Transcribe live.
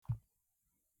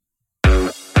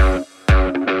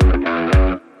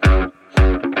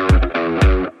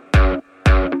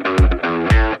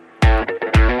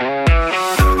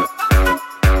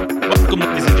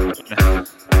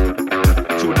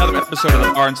episode of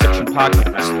the Bar and Section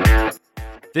podcast.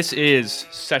 This is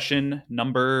session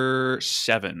number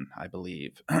 7, I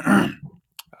believe.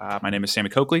 My name is Sammy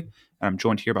Coakley, and I'm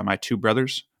joined here by my two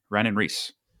brothers, Ryan and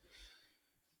Reese.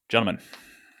 Gentlemen,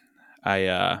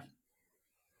 I'm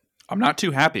not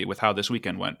too happy with how this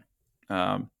weekend went.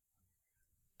 I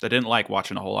didn't like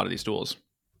watching a whole lot of these duels.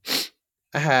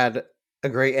 I had a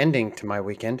great ending to my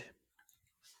weekend.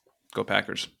 Go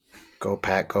Packers. Go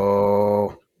Pack,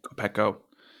 go. Go Pack, go.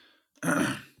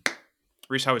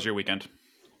 Reese, how was your weekend?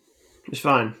 It's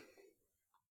fine.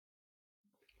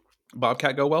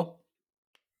 Bobcat go well?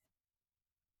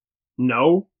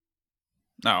 No.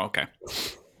 Oh, okay.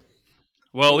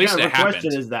 Well, at least what it kind of happened.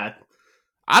 question is that?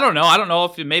 I don't know. I don't know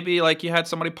if maybe like you had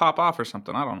somebody pop off or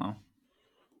something. I don't know.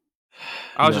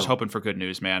 I was just hoping for good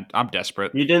news, man. I'm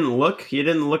desperate. You didn't look? You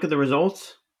didn't look at the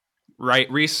results? Right,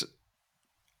 Reese?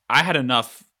 I had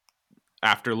enough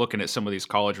after looking at some of these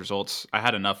college results. I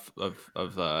had enough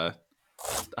I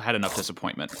had enough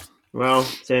disappointment. Well,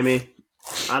 Sammy,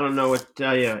 I don't know what to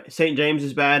tell you. St. James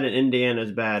is bad and Indiana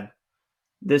is bad.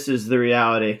 This is the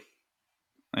reality.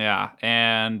 Yeah,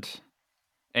 and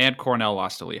Cornell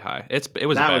lost to Lehigh. It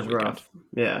was a bad weekend. Rough.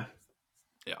 Yeah.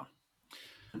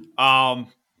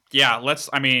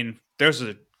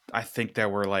 I think there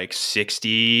were like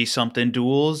 60 something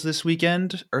duels this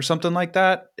weekend or something like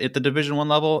that at the Division I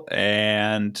level,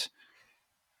 and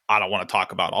I don't want to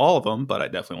talk about all of them, but I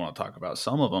definitely want to talk about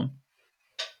some of them.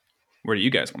 Where do you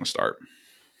guys want to start?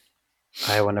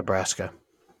 Iowa, Nebraska.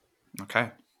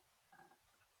 Okay.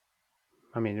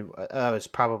 I mean,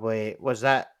 was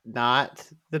that not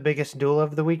the biggest duel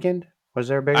of the weekend? Was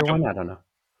there a bigger one? I don't know.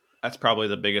 That's probably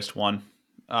the biggest one.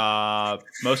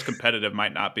 Most competitive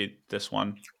might not be this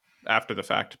one after the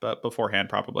fact, but beforehand,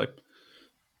 probably.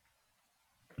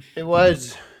 It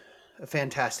was a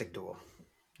fantastic duel,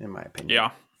 in my opinion.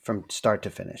 Yeah. From start to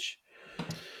finish.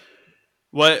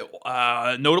 What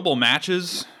notable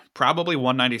matches? Probably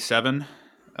 197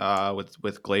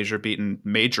 with Glazier beating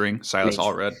majoring Silas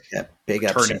Allred. Yeah, big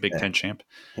returning upset Big there. Ten champ.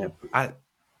 Yep. I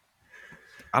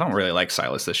don't really like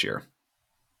Silas this year.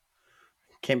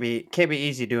 Can't be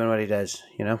easy doing what he does,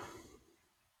 you know.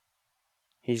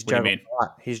 He's juggling a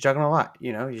lot. He's juggling a lot,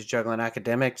 you know. He's juggling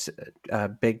academics,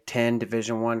 Big Ten,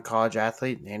 Division I college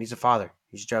athlete, and he's a father.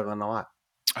 He's juggling a lot.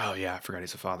 Oh yeah, I forgot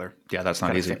he's a father. Yeah, that's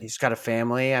not easy. He's got a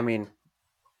family. I mean,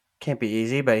 can't be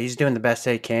easy, but he's doing the best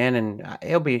he can, and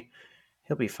he'll be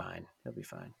fine. He'll be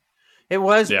fine. It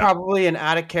was probably an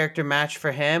out of character match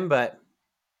for him, but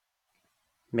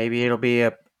maybe it'll be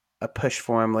a push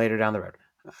for him later down the road.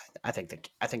 I think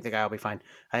the guy will be fine.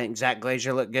 I think Zach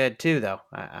Glazier looked good too, though.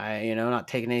 I not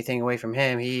taking anything away from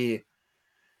him. He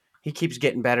keeps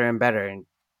getting better and better, and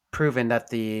proving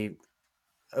that the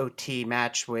OT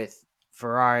match with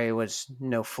Ferrari was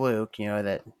no fluke. You know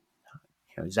that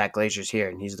Zach Glazier's here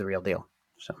and he's the real deal.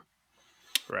 So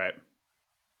right.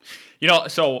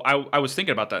 So I was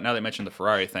thinking about that now that you mentioned the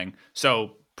Ferrari thing.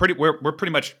 So we're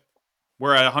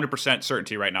at 100%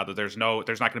 certainty right now that there's not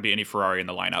going to be any Ferrari in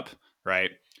the lineup.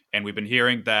 Right. And we've been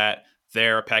hearing that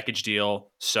they're a package deal.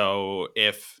 So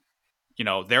if,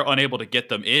 they're unable to get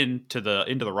them into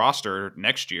the roster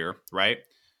next year, right?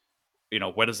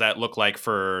 What does that look like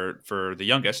for the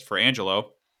youngest, for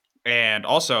Angelo? And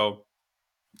also,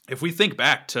 if we think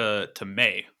back to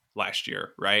May last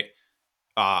year, right?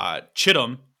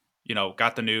 Chittum,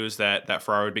 got the news that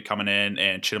Ferrari would be coming in,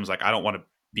 and Chittum's like, I don't want to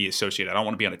be associated. I don't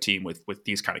want to be on a team with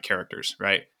these kind of characters,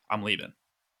 right? I'm leaving.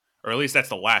 Or at least that's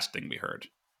the last thing we heard,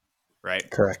 right?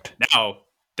 Correct. Now,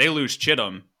 they lose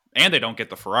Chittum, and they don't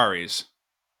get the Ferraris.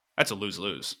 That's a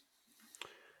lose-lose.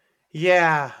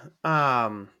 Yeah.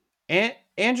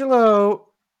 Angelo,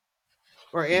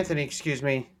 or Anthony, excuse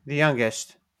me, the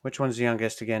youngest. Which one's the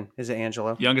youngest again? Is it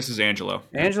Angelo? Youngest is Angelo.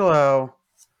 Angelo,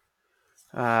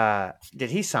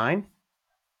 did he sign?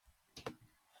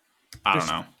 I don't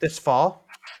know. This fall?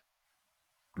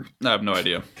 I have no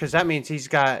idea. Because that means he's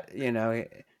got,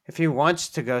 if he wants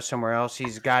to go somewhere else,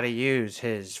 he's got to use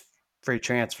his free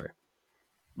transfer.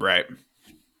 Right.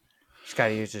 He's got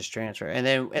to use his transfer, and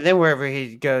then wherever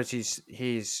he goes,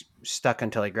 he's stuck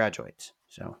until he graduates.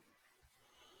 So,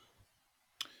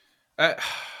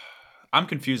 I'm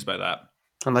confused by that.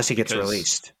 Unless he gets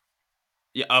released.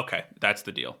 Yeah. Okay, that's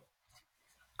the deal.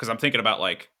 Because I'm thinking about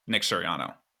like Nick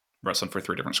Suriano wrestling for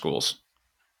 3 different schools.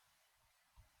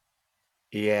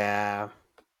 Yeah.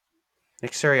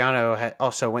 Nick Suriano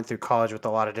also went through college with a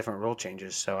lot of different rule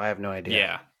changes, so I have no idea.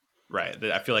 Yeah, right.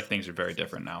 I feel like things are very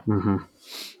different now. Mm-hmm.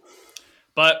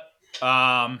 But,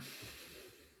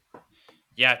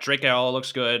 Drake Ayala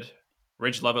looks good.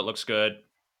 Ridge Lovett looks good.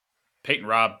 Peyton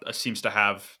Robb seems to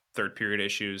have third period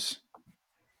issues.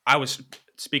 I was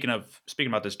speaking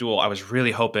about this duel. I was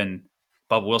really hoping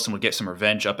Bubba Wilson would get some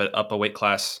revenge up a weight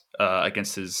class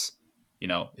against his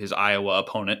Iowa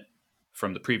opponent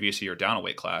from the previous year down a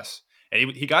weight class,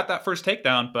 and he got that first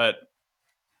takedown, but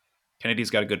Kennedy's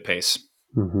got a good pace.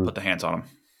 Mm-hmm. Put the hands on him.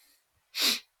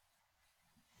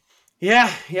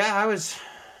 Yeah, I was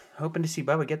hoping to see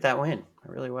Bubba get that win.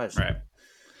 I really was. Right.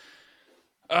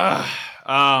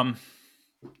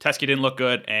 Teskey didn't look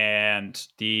good, and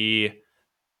the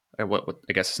what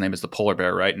I guess his name is the polar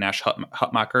bear, right? Nash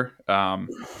Hutmacher.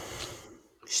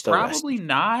 Still probably rusty.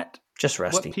 not. Just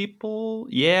rusty. What people?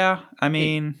 Yeah, I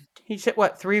mean, he's hit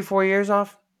what 3 or 4 years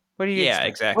off. What do you? Yeah,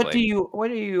 exactly.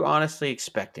 What are you honestly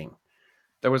expecting?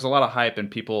 There was a lot of hype,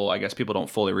 and people don't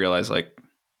fully realize like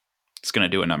it's going to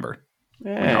do a number.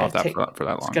 Yeah, when you're off that for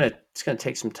that long. It's gonna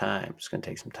take some time. It's gonna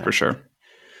take some time for sure.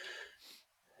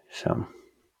 So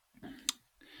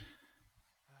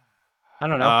I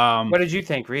don't know. What did you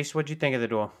think, Reese? What did you think of the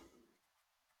duel?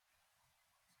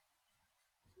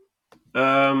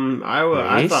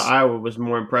 I thought Iowa was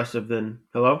more impressive than.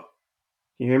 Hello, can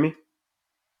you hear me?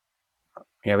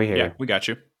 Yeah, we hear you. We got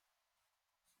you.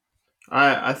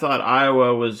 I thought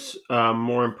Iowa was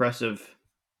more impressive.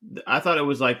 I thought it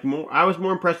was like more. I was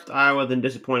more impressed with Iowa than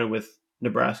disappointed with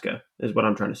Nebraska. Is what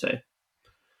I'm trying to say.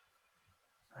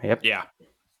 Yep. Yeah.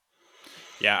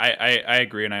 I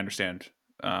agree and I understand.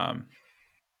 I'm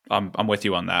with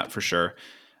you on that for sure.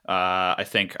 I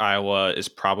think Iowa is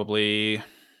probably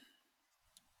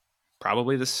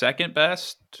the second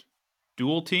best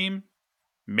dual team,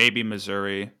 maybe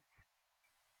Missouri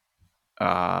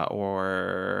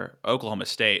or Oklahoma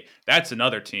State. That's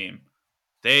another team.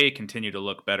 They continue to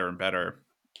look better and better,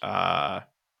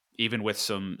 even with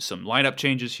some lineup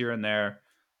changes here and there.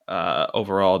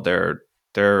 Overall, they're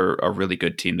a really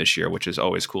good team this year, which is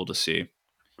always cool to see,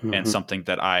 and something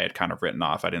that I had kind of written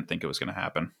off. I didn't think it was going to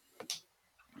happen.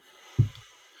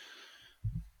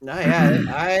 No,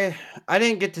 yeah, I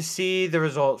didn't get to see the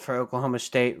result for Oklahoma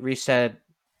State. Reese said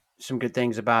some good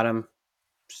things about him,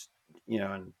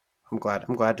 and I'm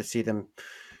glad to see them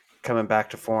coming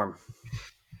back to form.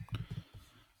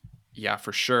 Yeah,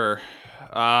 for sure.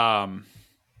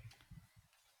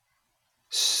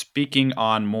 Speaking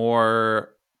on more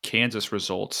Kansas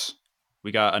results,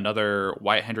 we got another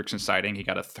Wyatt Hendrickson sighting. He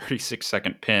got a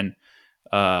 36-second pin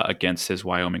against his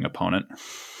Wyoming opponent.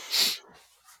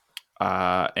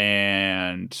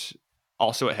 And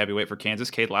also at heavyweight for Kansas,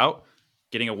 Cade Lout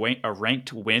getting a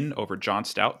ranked win over John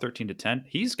Stout, 13-10.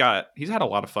 He's had a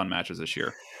lot of fun matches this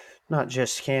year. Not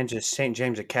just Kansas, St.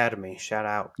 James Academy. Shout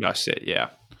out. That's it,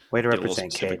 yeah. Way to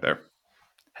represent, Cade. There.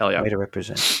 Hell yeah. Way to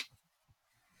represent.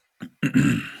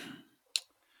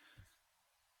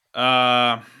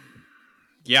 Yeah,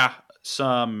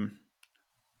 some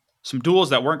duels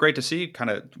that weren't great to see.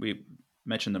 We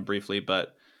mentioned them briefly,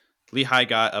 but Lehigh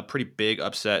got a pretty big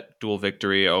upset dual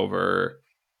victory over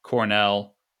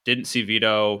Cornell. Didn't see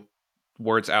Vito.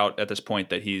 Words out at this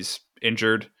point that he's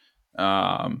injured.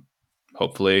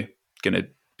 Hopefully, going to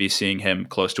be seeing him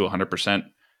close to 100%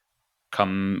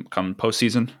 come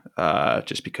postseason.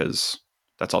 Just because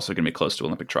that's also going to be close to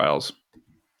Olympic trials.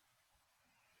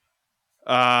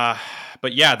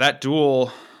 But yeah, that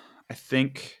duel, I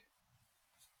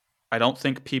don't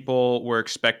think people were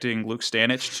expecting Luke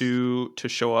Stanich to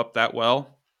show up that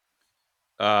well.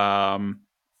 Other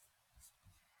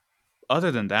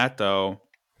than that, though,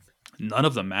 none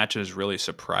of the matches really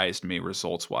surprised me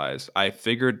results-wise. I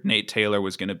figured Nate Taylor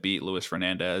was going to beat Luis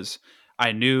Fernandez.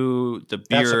 I knew the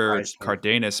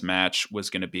Beard-Cardenas match was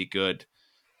going to be good.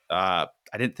 I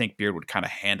didn't think Beard would kind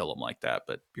of handle him like that,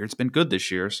 but Beard's been good this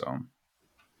year, so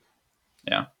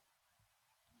yeah.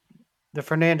 The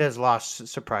Fernandez loss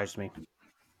surprised me.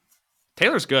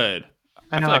 Taylor's good.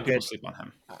 I feel like people sleep on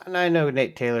him. And I know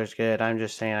Nate Taylor's good. I'm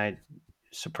just saying it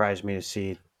surprised me to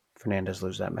see Fernandez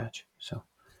lose that match. So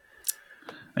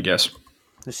I guess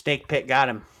the snake pit got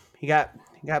him. He got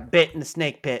bit in the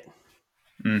snake pit.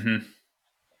 Mm-hmm.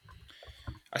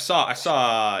 I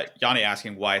saw Yanni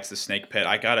asking why it's the snake pit.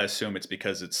 I gotta assume it's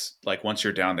because it's like once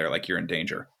you're down there, like you're in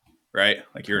danger, right?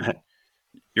 Like you're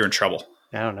in trouble.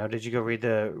 I don't know. Did you go read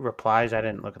the replies? I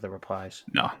didn't look at the replies.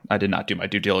 No, I did not do my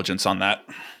due diligence on that.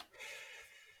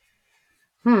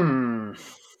 Beckman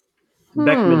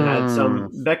had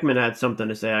something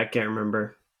to say. I can't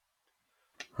remember.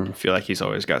 I feel like he's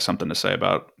always got something to say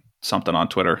about something on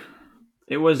Twitter.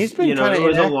 It was it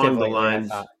was along the lines.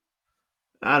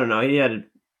 I don't know. I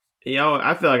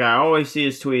feel like I always see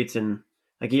his tweets and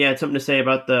like he had something to say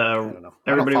about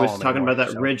everybody was talking about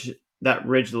that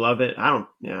Ridge Lovett. I don't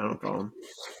follow him.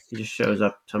 He just shows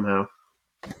up somehow.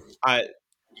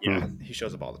 He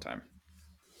shows up all the time.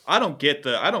 I don't get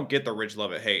the Ridge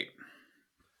Lovett hate.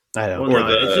 I don't. Well,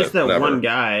 no, it's just that one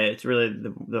guy. It's really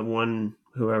the one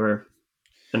whoever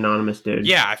anonymous dude.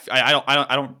 Yeah,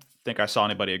 I don't think I saw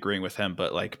anybody agreeing with him,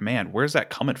 but like, man, where's that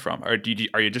coming from? Or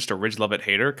are you just a Ridge Lovett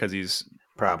hater because he's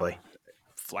probably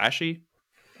flashy?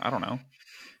 I don't know.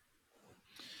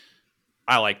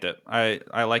 I liked it.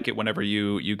 I like it whenever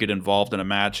you get involved in a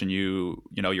match and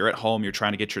you're at home, you're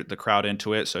trying to get the crowd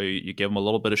into it, so you give them a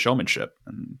little bit of showmanship,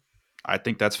 and I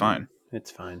think that's fine.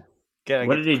 It's fine.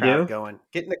 What did he do?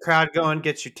 Getting the crowd going,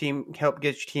 help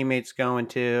get your teammates going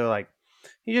too. Like,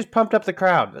 he just pumped up the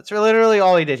crowd. That's literally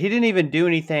all he did. He didn't even do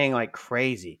anything like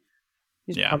crazy.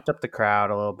 He just pumped up the crowd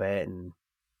a little bit, and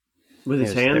with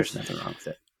his hands. There's nothing wrong with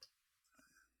it.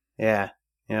 Yeah,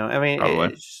 I mean,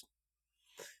 it's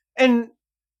and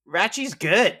Ratchy's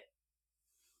good.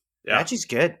 Yeah, Ratchy's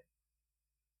good.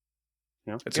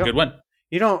 It's a good win.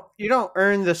 You don't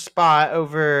earn the spot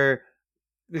over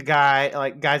the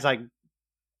guys like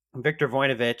Victor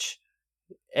Voinovich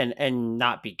and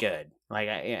not be good. Like,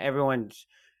 everyone's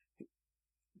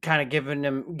kind of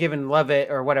giving Levitt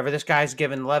or whatever. This guy's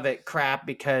giving Levitt crap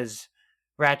because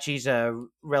Ratchy's a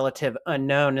relative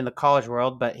unknown in the college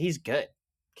world, but he's good.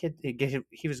 Kid,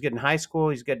 he was good in high school.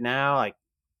 He's good now. Like,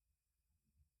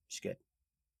 he's good.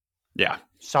 Yeah,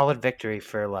 solid victory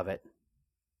for Levitt.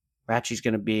 Ratchy's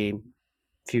going to be a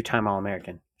few-time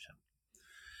All-American. So.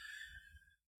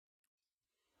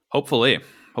 Hopefully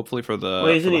for the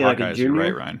isn't he Hawkeyes, like a junior?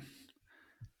 You're right,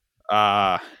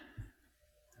 Ryan.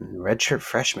 Redshirt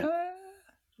freshman.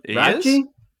 Ratchy?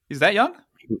 He's that young?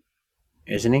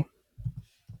 Isn't he?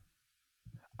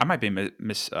 I might be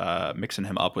mixing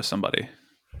him up with somebody.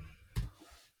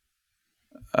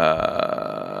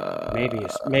 Maybe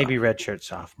redshirt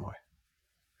sophomore.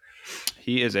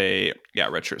 He is a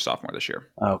redshirt sophomore this year.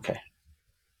 Okay.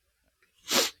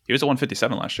 He was a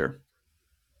 157 last year.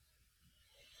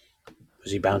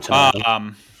 Was he bouncing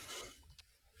around?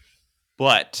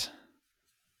 But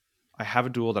I have a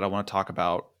duel that I want to talk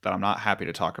about that I'm not happy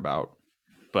to talk about,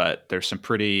 but there's some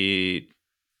pretty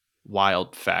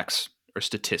wild facts or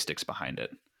statistics behind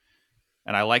it.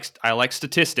 And I like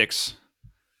statistics,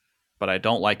 but I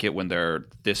don't like it when they're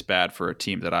this bad for a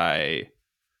team that I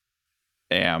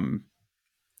am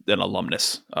an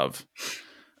alumnus of.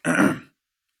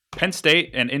 Penn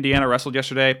State and Indiana wrestled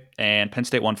yesterday, and Penn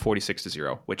State won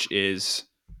 46-0, which is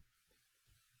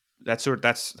that's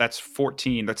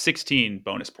 14, that's 16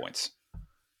 bonus points,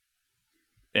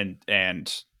 and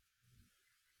 0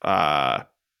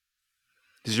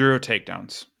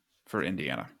 takedowns for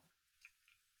Indiana.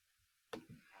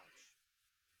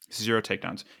 0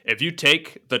 takedowns. If you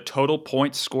take the total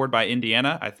points scored by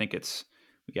Indiana, I think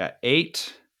we got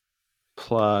 8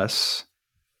 plus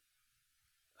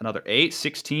another 8,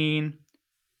 16.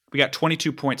 We got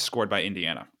 22 points scored by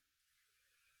Indiana.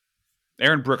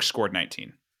 Aaron Brooks scored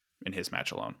 19 in his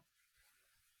match alone.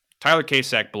 Tyler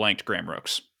Kasak blanked Graham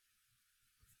Rooks.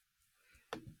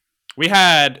 We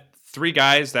had 3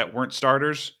 guys that weren't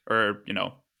starters, or,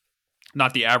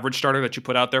 not the average starter that you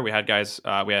put out there. We had guys,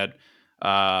 we had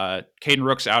Caden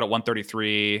Rooks out at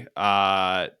 133.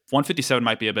 157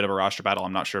 might be a bit of a roster battle.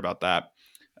 I'm not sure about that.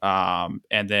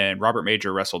 And then Robert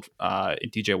Major wrestled in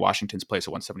DJ Washington's place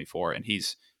at 174, and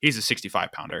he's a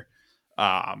 65-pounder.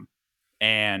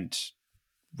 And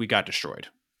we got destroyed.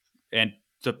 And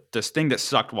the thing that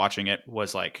sucked watching it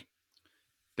was like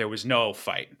there was no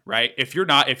fight, right? If you're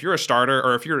a starter,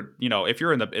 or if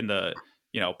you're in the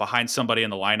behind somebody in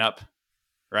the lineup,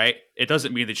 right? It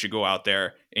doesn't mean that you go out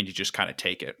there and you just kind of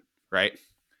take it, right?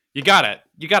 You gotta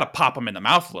pop them in the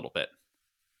mouth a little bit.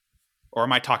 Or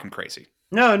am I talking crazy?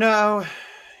 No,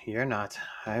 you're not.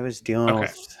 I was dealing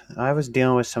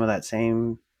with some of that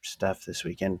same stuff this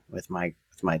weekend with my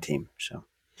team. So,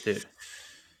 dude,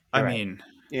 I mean,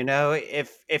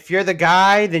 if you're the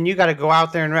guy, then you got to go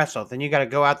out there and wrestle. Then you got to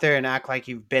go out there and act like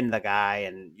you've been the guy,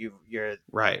 and you're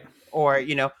right. Or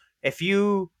if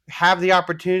you have the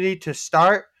opportunity to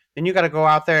start, then you got to go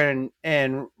out there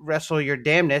and wrestle your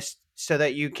damnedest so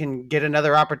that you can get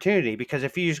another opportunity. Because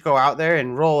if you just go out there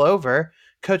and roll over,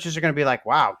 coaches are going to be like,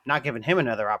 wow, not giving him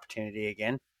another opportunity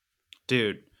again.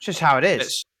 Dude. It's just how it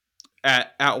is.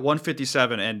 At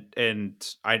 157,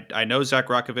 and I know Zach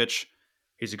Rakovich,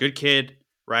 he's a good kid,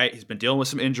 right? He's been dealing with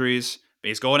some injuries.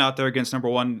 He's going out there against number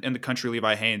 1 in the country,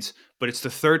 Levi Haynes. But it's the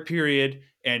 3rd period,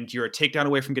 and you're a takedown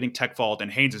away from getting tech fault,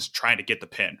 and Haynes is trying to get the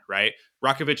pin, right?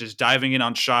 Rakovich is diving in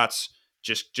on shots,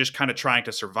 just kind of trying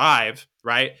to survive,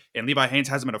 right? And Levi Haynes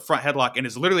has him in a front headlock and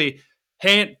is literally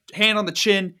hand on the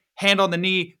chin, hand on the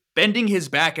knee, bending his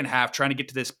back in half, trying to get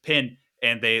to this pin,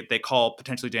 and they call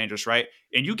potentially dangerous, right?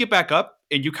 And you get back up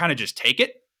and you kind of just take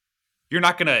it. you're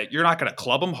not gonna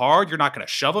club them hard. You're not gonna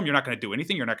shove them. You're not gonna do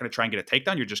anything. You're not gonna try and get a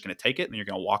takedown. You're just gonna take it and you're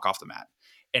gonna walk off the mat.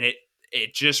 And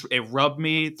it rubbed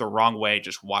me the wrong way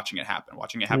just watching it happen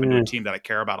to a team that I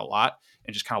care about a lot,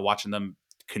 and just kind of watching them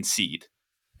concede,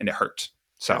 and it hurt.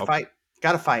 So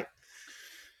gotta fight.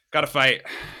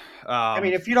 I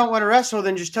mean, if you don't want to wrestle,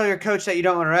 then just tell your coach that you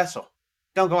don't want to wrestle.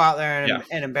 Don't go out there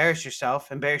and embarrass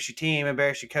yourself, embarrass your team,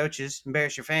 embarrass your coaches,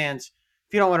 embarrass your fans.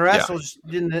 If you don't want to wrestle,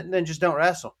 then just don't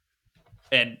wrestle.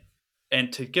 And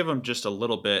to give them just a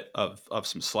little bit of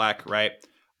some slack, right?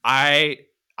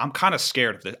 I'm kind of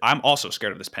scared of this. I'm also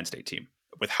scared of this Penn State team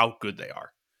with how good they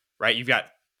are, right? You've got,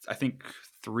 I think,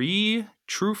 3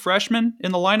 true freshmen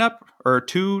in the lineup, or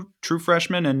 2 true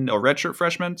freshmen and a redshirt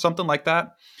freshman, something like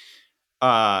that.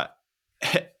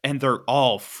 And they're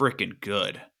all freaking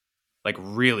good, like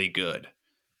really good.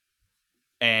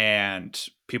 And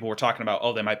people were talking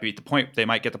about, they might get the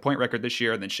point record this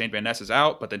year, and then Shane Van Ness is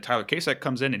out, but then Tyler Kasek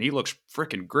comes in and he looks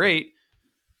freaking great.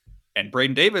 And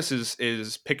Braden Davis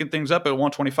is picking things up at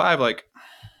 125. Like,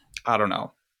 I don't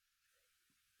know.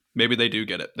 Maybe they do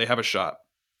get it. They have a shot.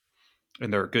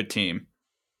 And they're a good team.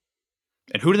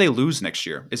 And who do they lose next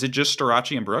year? Is it just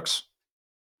Storace and Brooks?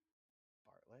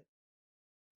 Bartlett?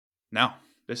 No.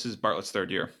 This is Bartlett's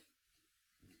 3rd year.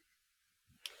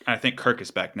 I think Kirk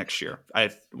is back next year.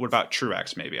 What about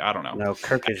Truax, maybe? I don't know. No,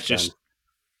 Kirk is done.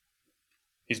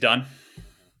 He's done?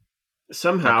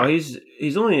 Somehow. Okay.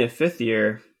 He's only a 5th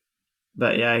year.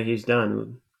 But yeah, he's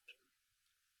done.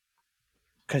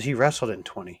 Because he wrestled in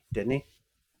 20, didn't he?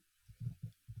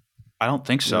 I don't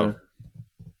think so. Yeah.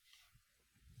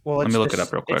 Well, let me look it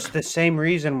up real quick. It's the same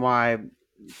reason why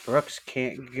Brooks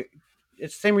can't.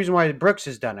 It's the same reason why Brooks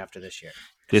is done after this year.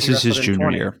 This is his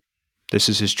junior year. This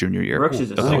is his junior year. Brooks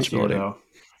is a 6th year, though.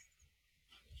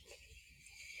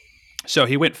 So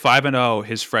he went 5-0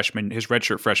 his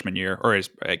redshirt freshman year, or his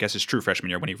true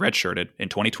freshman year when he redshirted in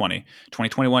 2020.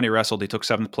 2021 he wrestled, he took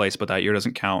 7th place, but that year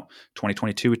doesn't count.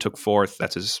 2022 he took 4th.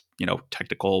 That's his,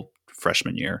 technical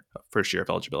freshman year, first year of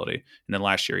eligibility. And then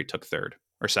last year he took 3rd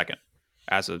or 2nd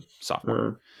as a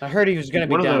sophomore. I heard he was going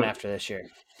to be done after this year.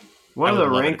 One of the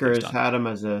rankers had him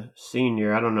as a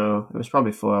senior. I don't know. It was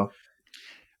probably Flow.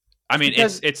 I mean,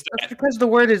 it's because the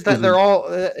word is that they're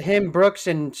all him, Brooks,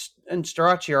 and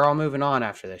Storace are all moving on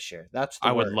after this year. That's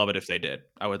the word. Would love it if they did.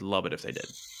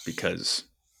 Because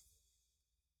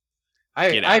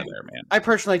get out of there, man. I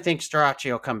personally think Storace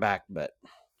will come back, but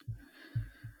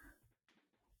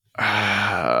who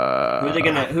are they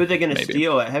gonna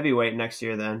steal at heavyweight next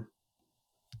year then?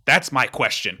 That's my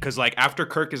question, because after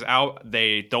Kirk is out,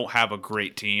 they don't have a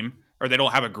great team, or they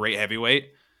don't have a great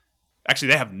heavyweight. Actually,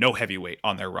 they have no heavyweight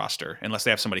on their roster unless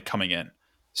they have somebody coming in.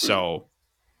 So,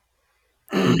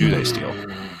 who do they steal?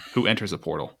 Who enters the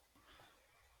portal?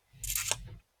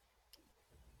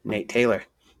 Nate Taylor.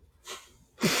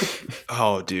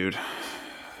 Oh, dude.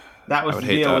 That was the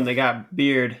deal when they got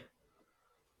Beard.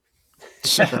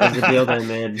 That was the deal they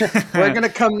made. We're going to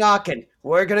come knocking.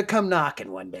 We're going to come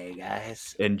knocking one day,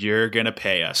 guys. And you're going to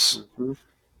pay us. Mm-hmm.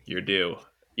 You're due.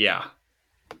 Yeah.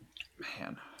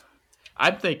 Man.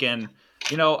 I'm thinking,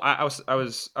 I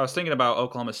was thinking about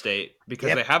Oklahoma State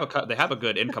because they have a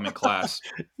good incoming class.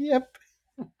 Yep.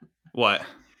 What?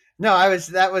 No,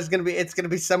 it's gonna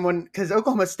be someone, because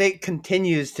Oklahoma State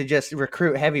continues to just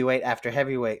recruit heavyweight after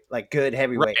heavyweight, like good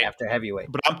heavyweight after heavyweight.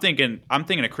 But I'm thinking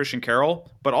of Christian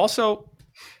Carroll, but also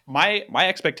my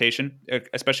expectation,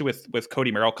 especially with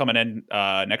Cody Merrill coming in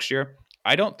next year,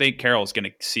 I don't think Carroll's going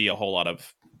to see a whole lot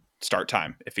of start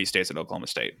time if he stays at Oklahoma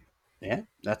State. Yeah,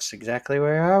 that's exactly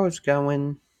where I was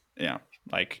going. Yeah,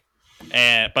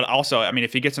 but also, I mean,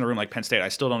 if he gets in a room like Penn State, I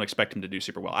still don't expect him to do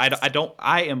super well.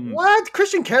 What?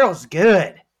 Christian Carroll's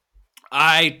good.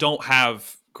 I don't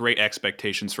have great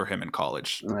expectations for him in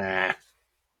college. Nah.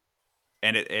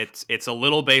 And it's a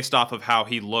little based off of how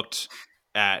he looked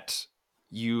at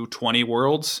U20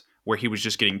 Worlds, where he was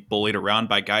just getting bullied around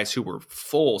by guys who were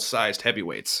full-sized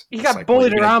heavyweights. He got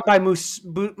bullied around by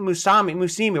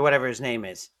Musimi, whatever his name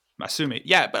is. Masumi.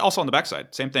 Yeah, but also on the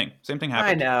backside. Same thing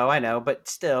happened. I know, but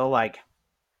still,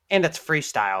 and it's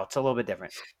freestyle. It's a little bit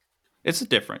different. It's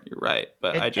different. You're right.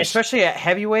 But especially at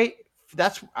heavyweight,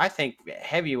 I think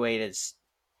heavyweight is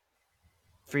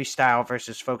freestyle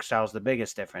versus folk style is the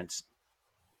biggest difference.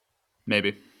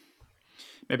 Maybe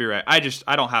you're right.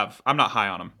 I'm not high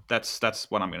on him. That's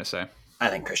what I'm going to say. I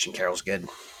think Christian Carroll's good.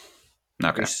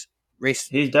 Okay. Reese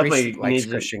definitely likes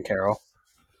Christian Carroll.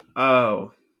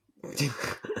 Oh.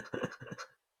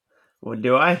 What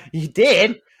do I? You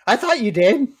did? I thought you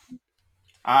did.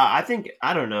 I think,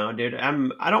 I don't know, dude. I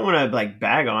don't want to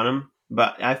bag on him,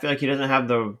 but I feel like he doesn't have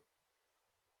the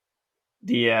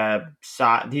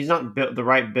he's not built the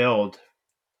right build.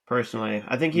 Personally,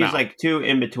 I think he's like too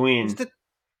in between.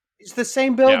 He's the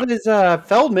same build as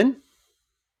Feldman.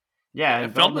 Yeah,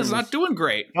 and Feldman's not doing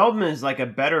great. Feldman is like a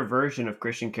better version of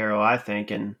Christian Carroll, I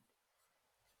think, and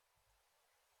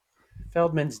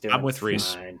Feldman's doing. I'm with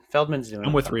Reese. Feldman's doing.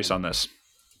 I'm with Reese on this.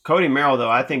 Cody Merrill, though,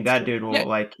 I think that dude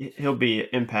will he'll be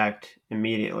impact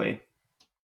immediately.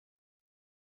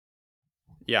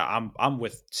 Yeah, I'm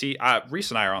with. See,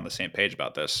 Reese and I are on the same page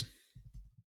about this.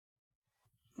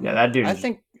 Yeah, that dude. I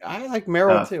think I like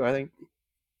Merrill too. I think,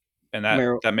 and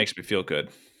that makes me feel good.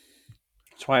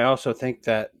 That's why I also think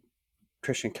that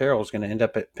Christian Carroll is going to end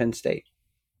up at Penn State.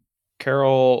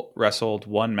 Carroll wrestled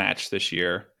one match this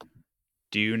year.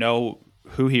 Do you know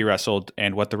who he wrestled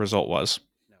and what the result was?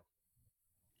 No.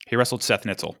 He wrestled Seth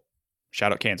Nitzel.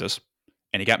 Shout out Kansas.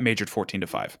 And he got majored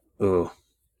 14-5. Ooh.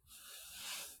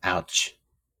 Ouch.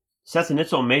 Seth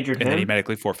Nitzel majored him? And then he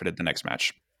medically forfeited the next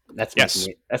match. That's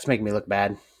making me look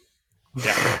bad.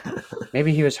 Yeah.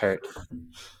 Maybe he was hurt.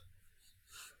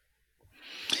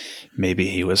 Maybe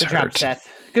he was hurt. Good job, Seth.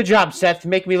 Good job, Seth.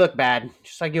 Make me look bad,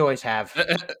 just like you always have.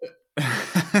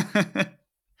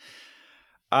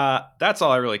 That's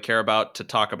all I really care about to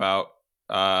talk about.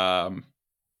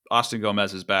 Austin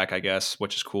Gomez is back, I guess,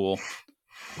 which is cool.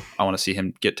 I want to see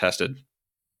him get tested,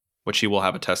 which he will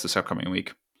have a test this upcoming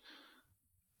week.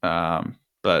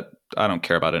 But I don't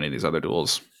care about any of these other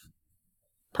duels.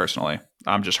 Personally,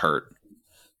 I'm just hurt.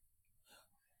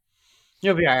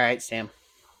 You'll be all right, Sam.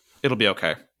 It'll be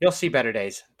okay. You'll see better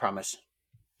days. Promise.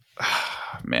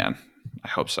 Man, I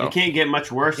hope so. It can't get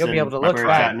much worse. You'll be able to look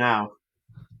back now.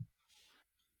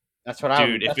 That's what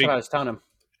I was telling him.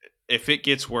 If it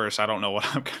gets worse, I don't know what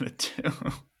I'm gonna do.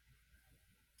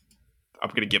 I'm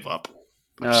gonna give up.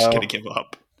 I'm just gonna give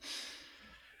up.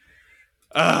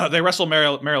 They wrestle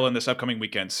Maryland this upcoming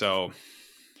weekend, so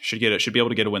should be able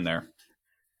to get a win there.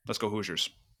 Let's go Hoosiers.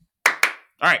 All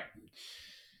right.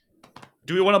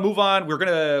 Do we want to move on? We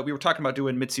were talking about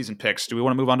doing midseason picks. Do we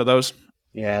want to move on to those?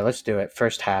 Yeah, let's do it.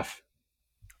 First half.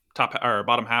 Top or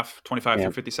bottom half, 25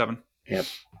 through 57. Yep.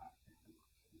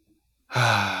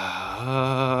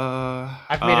 I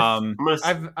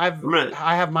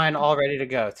have mine all ready to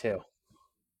go too.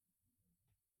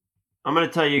 I'm going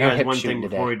to tell you guys one thing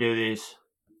before we do these.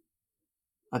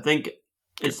 I think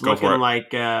it's looking like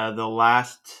the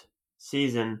last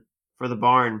season for the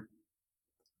barn.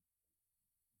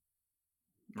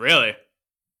 Really?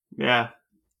 Yeah.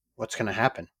 What's going to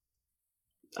happen?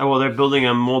 Oh, well, they're building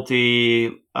a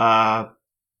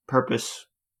multi-purpose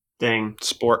thing.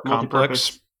 Sport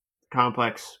complex. Oh,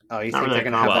 you think they're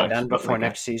going to have that done before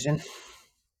next season?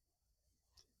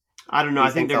 I don't know.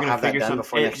 I think they're going to figure something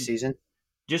before next season.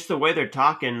 Just the way they're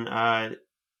talking,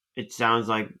 it sounds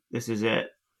like this is it.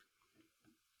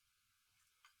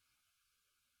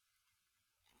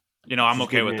 I'm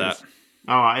okay with that.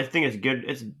 Oh, I think it's good.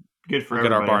 It's good for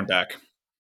everybody. Get our barn back.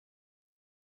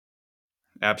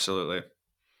 Absolutely.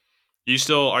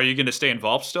 Are you going to stay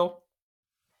involved still?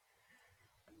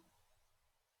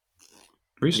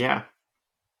 Reese? Yeah.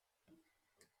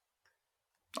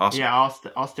 Awesome. Yeah,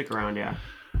 I'll stick around. Yeah.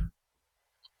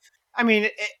 I mean,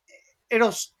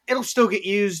 it'll still get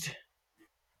used.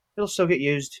 It'll still get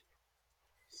used.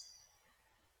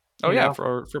 Oh yeah,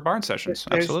 for barn sessions,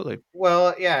 absolutely.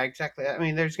 Well, yeah, exactly. I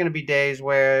mean, there's going to be days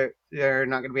where they're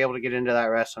not going to be able to get into that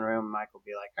wrestling room. Mike will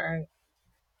be like, "All right,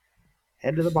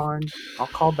 head to the barn. I'll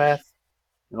call Beth.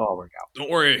 It'll all work out." Don't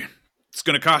worry, it's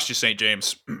going to cost you, St.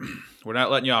 James. We're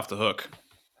not letting you off the hook.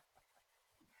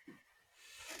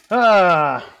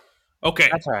 Okay,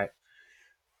 that's all right.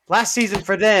 Last season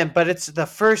for them, but it's the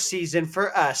first season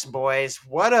for us, boys.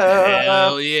 What up?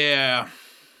 Hell yeah.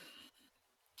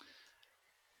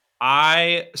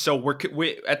 We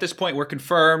at this point we're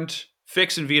confirmed.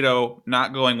 Fix and Vito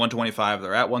not going 125.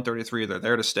 They're at 133. They're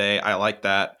there to stay. I like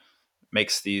that.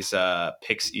 Makes these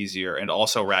picks easier. And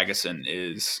also Ragusin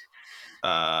is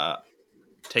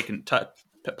popping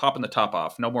the top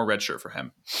off. No more red shirt for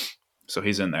him. So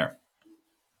he's in there.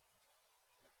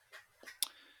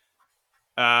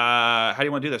 How do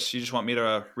you want to do this? You just want me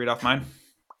to read off mine?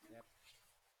 Yep.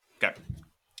 Okay.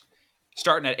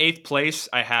 Starting at 8th place,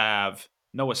 I have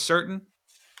Noah Certain.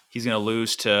 He's going to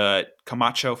lose to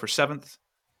Camacho for 7th.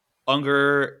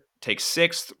 Unger takes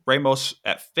 6th. Ramos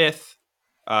at 5th.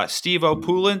 Steve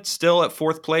O'Poulin still at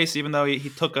 4th place, even though he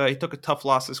took a tough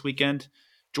loss this weekend.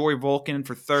 Jory Volkin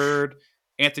for 3rd.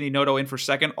 Anthony Noto in for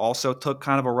 2nd. Also took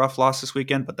kind of a rough loss this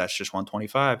weekend, but that's just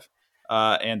 125.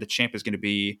 And the champ is going to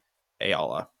be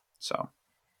Ayala. So,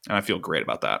 and I feel great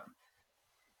about that.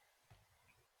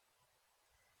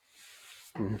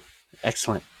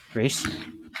 Excellent. Reese?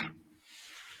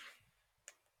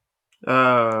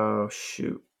 Oh,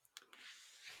 shoot.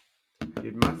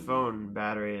 Dude, my phone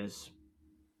battery it's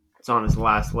on its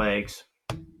last legs.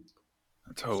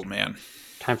 Oh, man.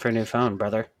 Time for a new phone,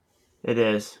 brother. It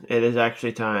is. It is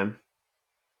actually time.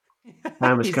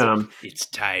 Time has come. It's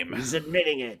time. He's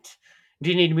admitting it.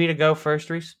 Do you need me to go first,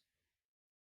 Reese?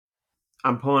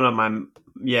 I'm pulling up my...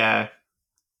 Yeah.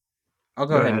 I'll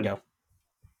go ahead and go.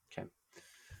 Okay.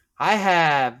 I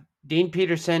have Dean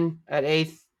Peterson at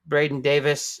 8th, Braden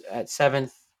Davis at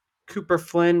 7th, Cooper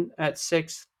Flynn at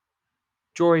 6th,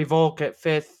 Jory Volk at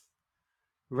 5th,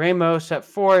 Ramos at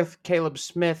 4th, Caleb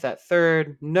Smith at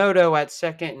 3rd, Noto at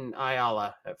 2nd, and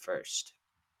Ayala at 1st.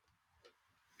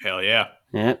 Hell yeah.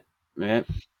 Yep.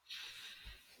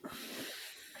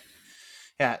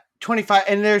 Yeah, 25.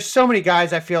 And there's so many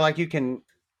guys I feel like you can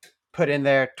put in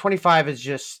there. 25 is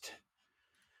just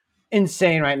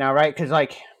insane right now, right? Because,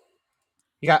 like,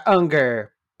 you got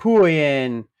Unger,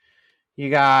 Puyin, you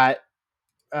got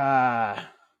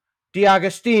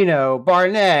DiAgostino,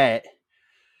 Barnett,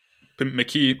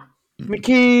 McKee,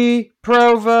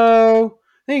 Provo.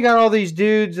 Then you got all these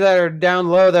dudes that are down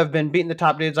low that have been beating the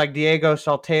top dudes like Diego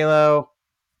Saltelo.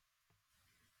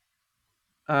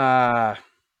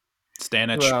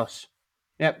 Stanich. Who else?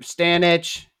 Yep,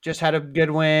 Stanich just had a good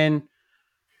win.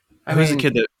 Who was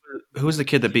the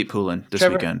kid that beat Poulin this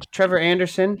weekend? Trevor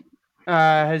Anderson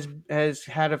has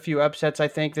had a few upsets, I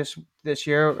think, this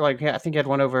year. Like, I think he had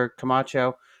one over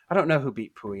Camacho. I don't know who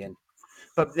beat Puyin.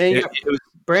 But then you got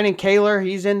Brandon Kaler,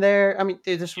 he's in there. I mean,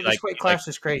 dude, this weight class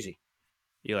is crazy.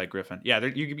 Eli Griffin. Yeah,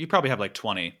 you probably have like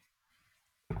 20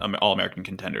 All-American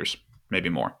contenders, maybe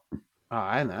more. Oh,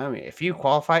 I know. I mean, if you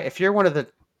qualify, if you're one of the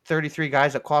 33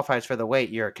 guys that qualifies for the weight,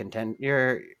 you're a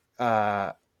contender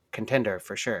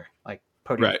for sure. Like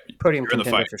podium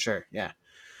contender for sure. Yeah.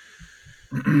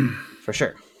 For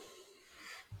sure.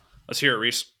 Let's hear it,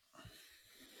 Reese.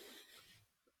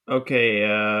 Okay,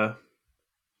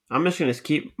 I'm just going to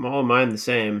keep all of mine the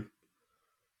same,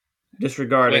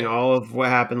 disregarding all of what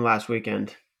happened last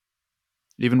weekend.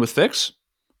 Even with Fix?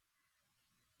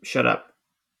 Shut up.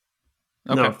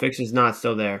 Okay. No, Fix is not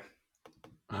still there.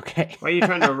 Okay. Why are you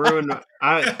trying to ruin...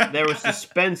 there was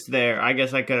suspense there. I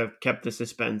guess I could have kept the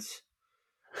suspense.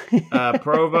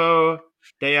 Provo,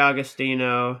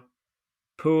 DeAgostino,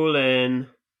 Poulin,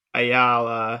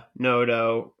 Ayala,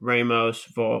 Noto, Ramos,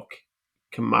 Volk,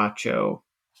 Camacho.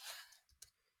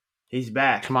 He's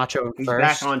back. Camacho He's first.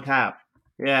 back on top.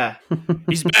 Yeah.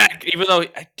 He's back, even though...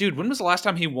 Dude, when was the last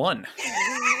time he won?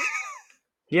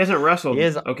 He hasn't wrestled,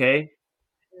 okay?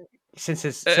 Since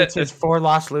his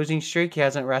 4-loss losing streak, he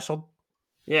hasn't wrestled.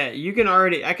 Yeah, I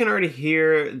can already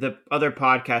hear the other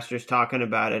podcasters talking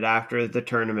about it after the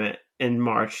tournament in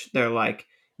March. They're like,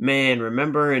 man,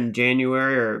 remember in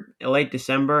January or late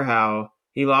December how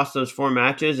he lost those 4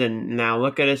 matches, and now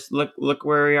look at us, look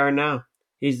where we are now.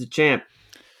 He's the champ.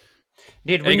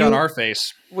 Dude, egg on our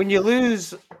face. When you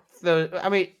lose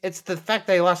it's the fact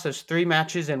that he lost those 3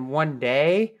 matches in one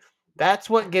day. That's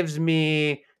what gives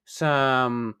me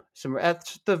some.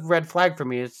 That's the red flag for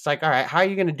me. It's like, all right, how are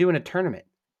you going to do in a tournament?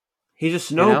 He's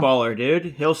a snowballer, dude.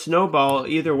 He'll snowball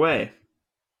either way.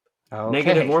 Okay.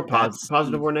 Negative or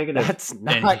positive or negative. That's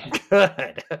not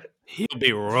good. He'll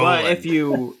be rolling. But if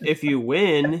you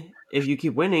win, if you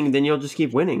keep winning, then you'll just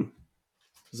keep winning.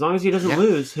 As long as he doesn't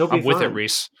lose, he'll be fine. I'm with it,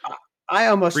 Reese.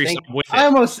 I'm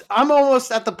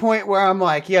almost at the point where I'm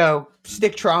like, yo,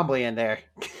 stick Trombley in there.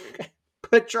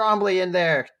 Put Trombley in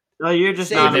there. No, you're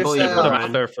just not a believer. Put him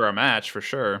out there for a match for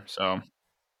sure. So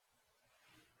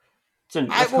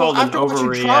it's called an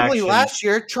overreaction. Last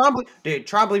year,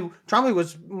 Trombley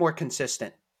was more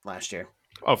consistent last year.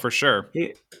 Oh, for sure.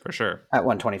 For sure. At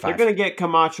 125. You're going to get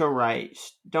Camacho right.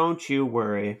 Don't you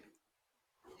worry.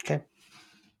 Okay.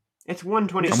 It's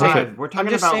 125. We're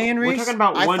talking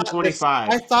about 125.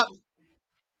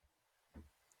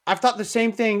 I've thought the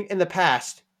same thing in the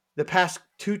past. The past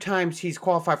 2 times he's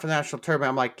qualified for the national tournament,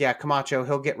 I'm like, yeah, Camacho,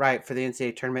 he'll get right for the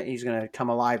NCAA tournament. He's going to come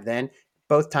alive then.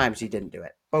 Both times he didn't do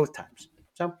it. Both times.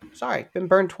 So, sorry. Been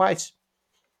burned twice.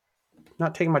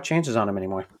 Not taking my chances on him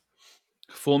anymore.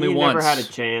 Fool me once. He never had a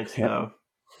chance, though.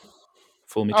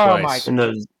 Fool me twice. Oh,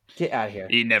 my. Get out of here.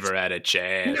 He never had a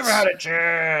chance. He never had a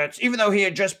chance. Even though he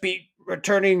had just beat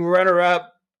returning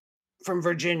runner-up from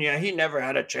Virginia, he never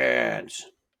had a chance.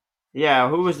 Yeah,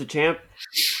 who was the champ?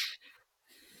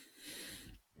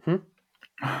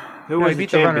 Who was he beat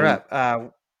the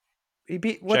runner-up? He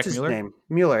beat what's his name?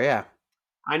 Mueller. Yeah.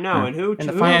 I know. And who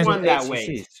won that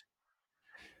weight?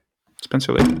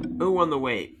 Spencer Lee. Who won the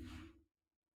weight?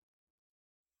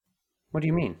 What do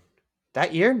you mean?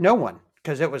 That year, no one,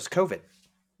 because it was COVID.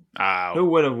 Who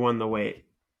would have won the weight?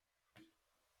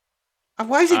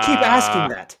 Why does he keep asking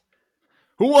that?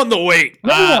 Who won the weight?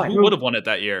 Who would have won it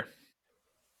that year?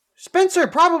 Spencer,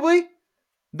 probably.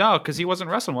 No, because he wasn't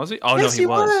wrestling, was he? Oh, yes, no, he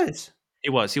was.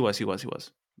 He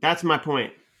was. That's my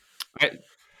point.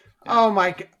 Oh,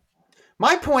 my God.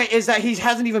 My point is that he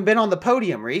hasn't even been on the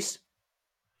podium, Reese.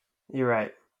 You're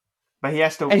right. But he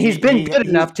has to. And he's been good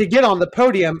enough to get on the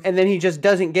podium, and then he just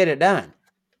doesn't get it done.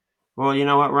 Well, you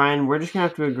know what, Ryan? We're just going to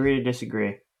have to agree to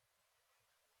disagree.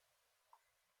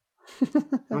 Why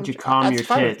don't you calm your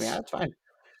tits? That's fine.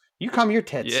 You calm your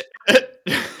tits.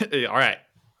 Yeah. All right.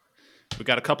 We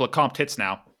got a couple of calm tits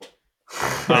now.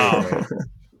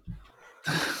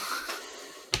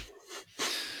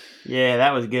 Yeah,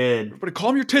 that was good. Everybody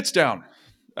calm your tits down.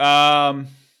 All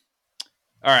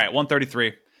right,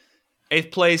 133.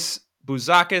 8th place,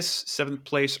 Bouzakis. 7th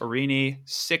place, Arini.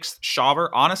 6th,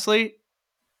 Shaver. Honestly,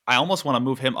 I almost want to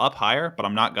move him up higher, but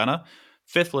I'm not gonna.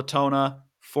 5th, Latona.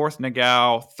 4th,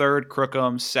 Nagao. 3rd,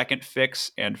 Crookham. 2nd,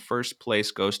 Fix. And 1st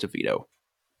place goes to Vito.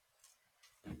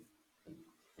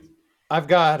 I've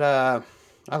got,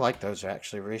 I like those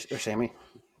actually, Reese or Sammy.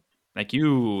 Thank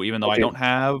you, even though I don't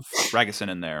have Ragusin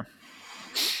in there.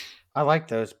 I like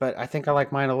those, but I think I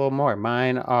like mine a little more.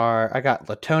 Mine are, I got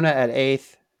Latona at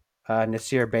 8th,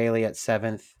 Nasir Bailey at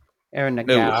 7th, Aaron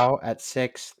Nagao at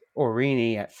 6th,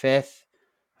 Orini at 5th,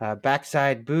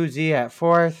 Backside Boozy at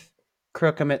 4th,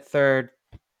 Crookham at 3rd,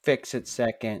 Fix at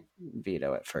 2nd,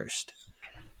 Vito at 1st.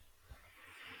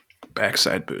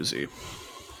 Backside Boozy.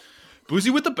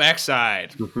 Boozy with the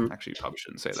backside. Mm-hmm. Actually, you probably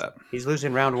shouldn't say that. He's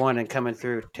losing round 1 and coming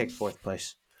through, take 4th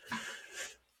place.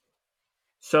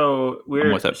 So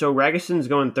Ragusin's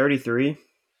going 33.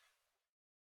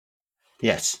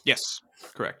 Yes. Yes,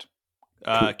 correct.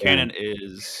 Cannon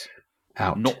is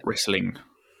out. Not wrestling.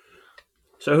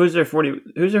 So who's their 40?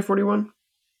 Who's their 41?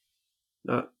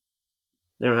 They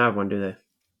don't have one, do they?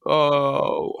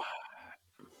 Oh,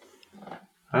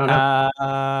 I don't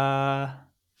know.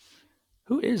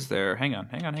 Who is there? Hang on.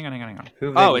 It's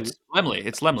Lemley.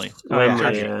 It's Lemley.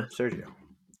 Yeah. Sergio.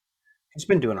 He's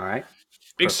been doing all right.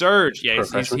 Big Surge. Yeah,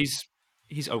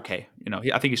 he's okay. You know,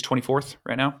 I think he's 24th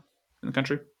right now in the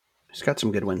country. He's got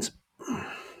some good wins.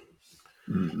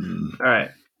 Mm-hmm. All right.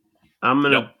 I'm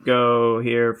going to go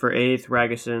here for 8th,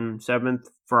 Ragusin. 7th,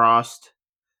 Frost.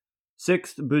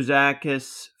 6th,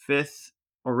 Bouzakis. 5th,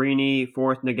 Orini.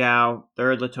 4th, Nagao.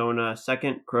 3rd, Latona.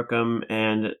 2nd, Crookham.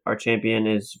 And our champion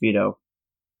is Vito.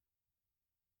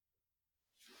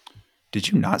 Did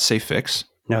you not say Fix?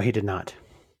 No, he did not.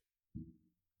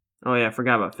 Oh, yeah, I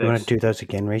forgot about Fix. You want to do those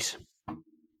again, Reese?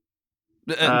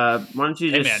 Why don't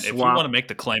you just if you want to make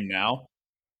the claim now.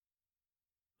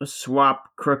 Swap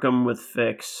Crookham with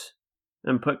Fix.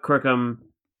 And put Crookham...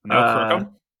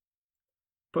 Crookham?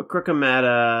 Put Crookham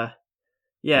at...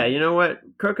 yeah, you know what?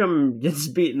 Crookham gets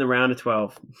beat in the round of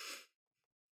 12.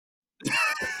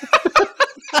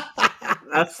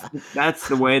 That's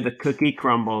the way the cookie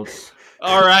crumbles.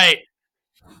 All right.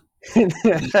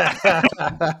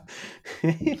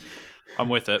 I'm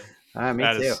with it. Me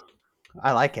too.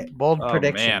 I like it. Bold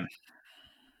prediction.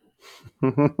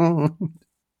 Man.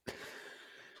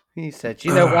 He said,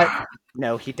 you know what?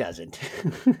 No, he doesn't.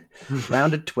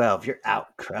 Round of 12. You're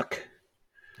out, Crook.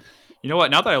 You know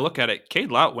what? Now that I look at it,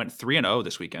 Cade Lout went 3-0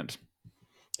 this weekend.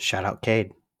 Shout out,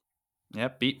 Cade. Yeah,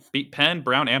 beat Penn,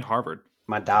 Brown, and Harvard.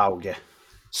 My dog.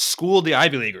 Schooled the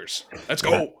Ivy Leaguers. Let's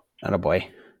go. Attaboy.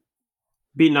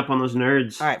 Beating up on those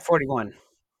nerds. All right, 41.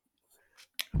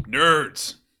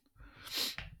 Nerds.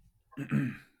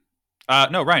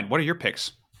 No, Ryan, what are your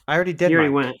picks? I already did. He already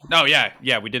went. No,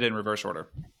 yeah, we did it in reverse order.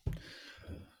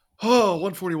 Oh,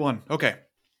 141. Okay.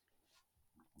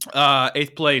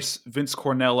 8th place, Vince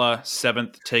Cornella.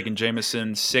 7th, Tegan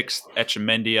Jameson. 6th,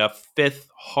 Echemendia. 5th,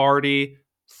 Hardy.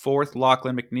 4th,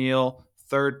 Lachlan McNeil.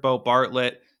 3rd, Bo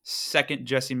Bartlett. 2nd,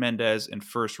 Jesse Mendez. And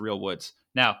 1st, Real Woods.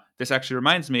 Now, this actually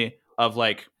reminds me of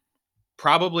like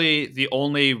probably the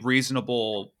only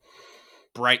reasonable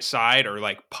bright side or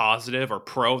like positive or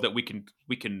pro that we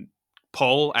can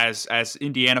pull as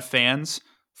Indiana fans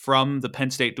from the Penn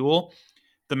State duel.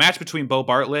 The match between Bo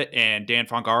Bartlett and Dan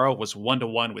Fongaro was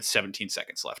 1-1 with 17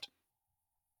 seconds left.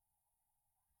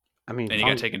 I mean, and he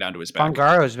got taken down to his back.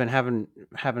 Fongaro's been having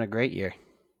a great year.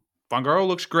 Fongaro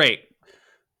looks great.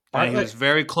 And he was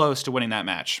very close to winning that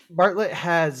match. Bartlett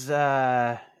has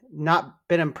not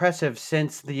been impressive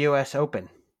since the U.S. Open.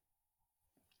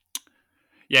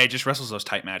 Yeah, he just wrestles those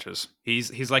tight matches.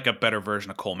 He's like a better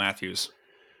version of Cole Matthews.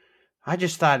 I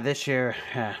just thought this year,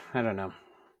 I don't know.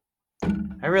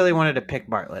 I really wanted to pick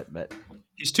Bartlett, but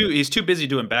he's too busy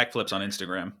doing backflips on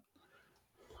Instagram.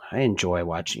 I enjoy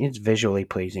watching. It's visually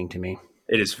pleasing to me.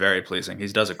 It is very pleasing. He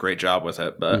does a great job with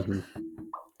it, but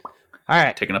All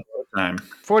right. Taking up all the time.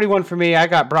 41 for me. I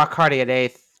got Brock Hardy at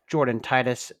 8th, Jordan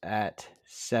Titus at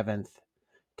 7th,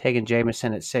 Tegan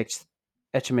Jameson at 6th,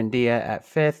 Echemendia at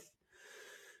 5th.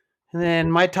 And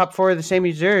then my top 4 are the same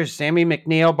as yours. Sammy,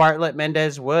 McNeil, Bartlett,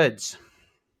 Mendez, Woods.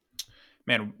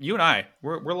 Man, you and I,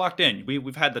 we're locked in.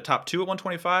 We've had the top 2 at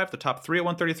 125, the top 3 at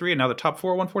 133, and now the top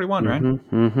 4 at 141, right?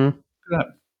 Mm-hmm. Look at that.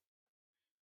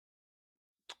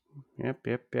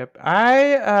 Yep.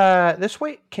 I this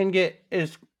weight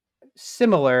is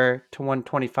similar to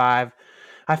 125.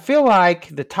 I feel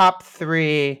like the top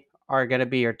 3 are going to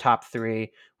be your top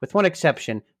 3, with one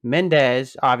exception.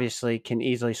 Mendez obviously can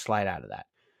easily slide out of that,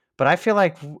 but I feel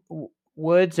like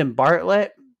Woods and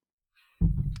Bartlett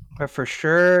are for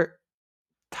sure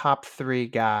top 3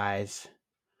 guys.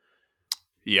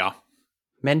 Yeah.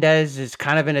 Mendez is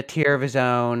kind of in a tier of his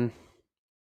own.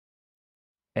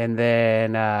 And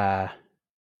then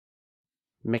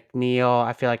McNeil,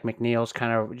 I feel like McNeil's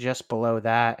kind of just below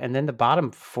that. And then the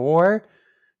bottom 4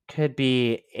 could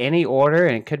be any order,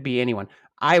 and it could be anyone.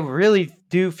 I really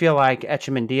do feel like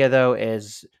Echemendia, though,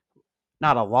 is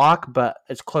not a lock, but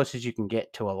as close as you can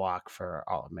get to a lock for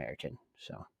All-American.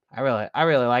 So I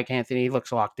really like Anthony. He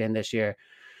looks locked in this year.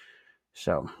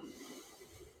 So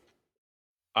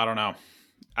I don't know.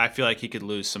 I feel like he could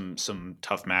lose some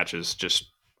tough matches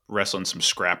just wrestling some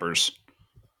scrappers.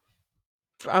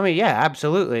 I mean, yeah,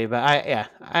 absolutely. But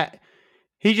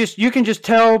you can just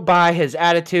tell by his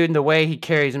attitude and the way he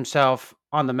carries himself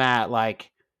on the mat,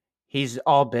 like he's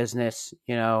all business,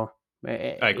 you know.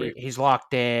 I agree. He's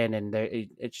locked in, and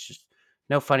it's just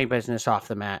no funny business off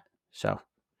the mat. So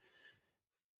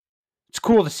it's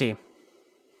cool to see.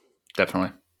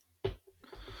 Definitely.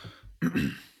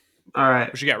 All right.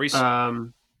 What you got, Reese?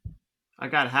 I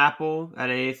got Happel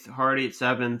at 8th, Hardy at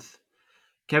 7th,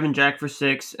 Kevin Jack for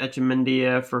 6th,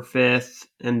 Echemendia for 5th,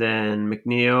 and then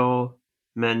McNeil,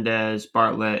 Mendez,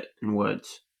 Bartlett, and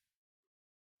Woods.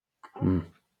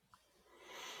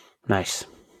 Nice.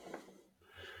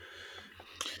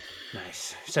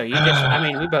 So you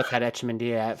just, we both had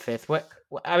Echemendia at 5th.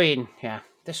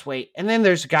 This weight. And then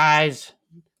there's guys,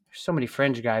 there's so many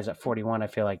fringe guys at 41, I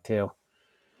feel like, too.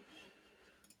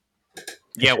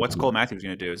 Yeah, what's Cole Matthews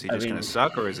going to do? Is he just going to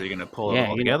suck, or is he going to pull it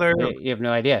all together? You have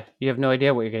no idea. You have no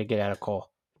idea what you're going to get out of Cole.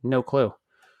 No clue.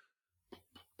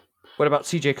 What about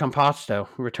CJ Composto,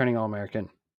 returning All-American?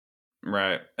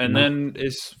 Right. And then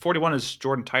 41 is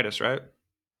Jordan Titus, right?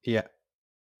 Yeah.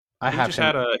 I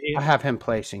have him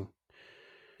placing.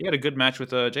 He had a good match with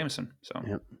Jameson. So.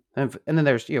 Yep. And then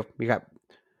there's, you got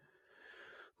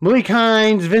Malik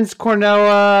Hines, Vince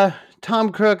Cornella,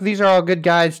 Tom Crook. These are all good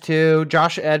guys, too.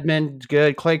 Josh Edmonds,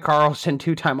 good. Clay Carlson,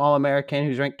 2-time All-American,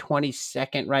 who's ranked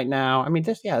 22nd right now. I mean,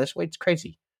 this weight's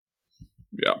crazy.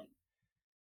 Yeah.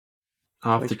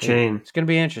 Off the chain. It's going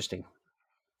to be interesting.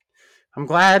 I'm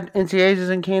glad NCAAs is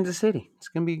in Kansas City. It's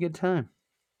going to be a good time.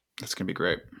 That's going to be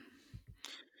great.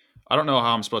 I don't know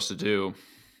how I'm supposed to do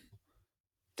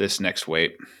this next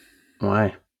weight.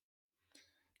 Why?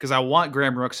 Because I want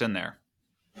Graham Rooks in there.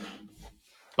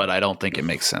 But I don't think it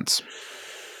makes sense.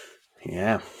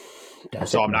 Yeah.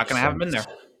 So I'm not going to have him in there.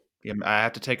 I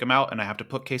have to take him out, and I have to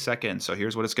put Kasek in. So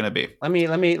here's what it's going to be.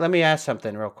 Let me ask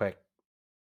something real quick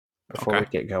before we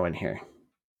get going here.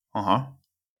 Uh-huh.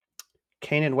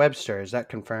 Kanan Webster, is that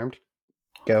confirmed?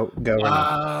 Go.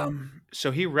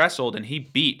 So he wrestled, and he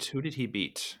beat. Who did he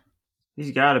beat?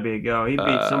 He's got to be a go. He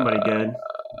beat somebody good.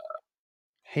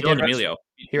 Dylan D'Amelio.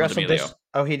 He wrestled this.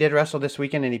 Oh, he did wrestle this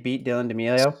weekend, and he beat Dylan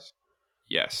D'Amelio.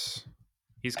 Yes,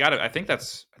 he's got it. I think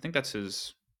that's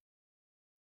his.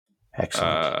 Excellent.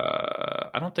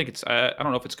 I don't think it's. I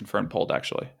don't know if it's confirmed polled.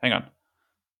 Actually, hang on.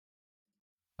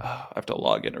 I have to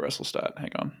log into WrestleStat.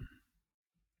 Hang on.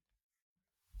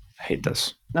 I hate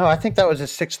this. No, I think that was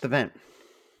his 6th event.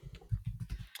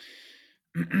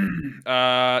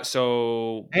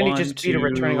 So and he just beat a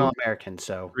returning All-American.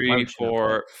 So 3,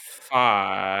 4,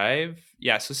 5.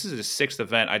 Yes, this is his 6th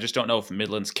event. I just don't know if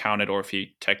Midlands counted or if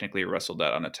he technically wrestled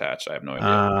that unattached. I have no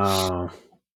idea.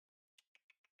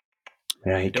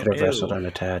 Yeah, he could have wrestled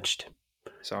unattached.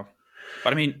 So,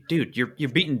 but I mean, dude, you're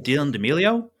beating Dylan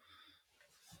D'Amelio.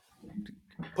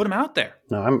 Put him out there.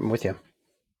 No, I'm with you.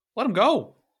 Let him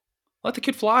go. Let the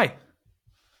kid fly.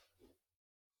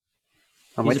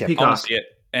 I'm with you. I want to see it.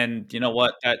 And you know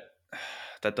what?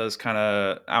 That does kind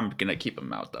of. I'm gonna keep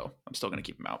him out though. I'm still gonna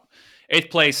keep him out.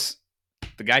 8th place,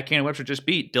 the guy Kanan Webster just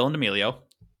beat, Dylan D'Amelio.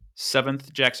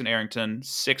 7th, Jackson Arrington.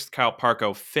 6th, Kyle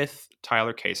Parko. 5th,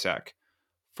 Tyler Kasek.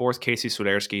 4th, Casey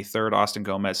Swiderski. 3rd, Austin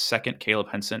Gomez. 2nd, Caleb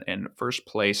Henson. And 1st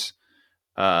place,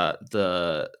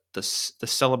 the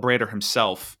celebrator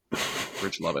himself,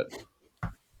 Rich Lovett.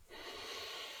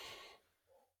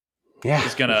 Yeah,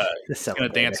 he's gonna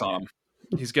dance on him.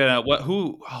 He's gonna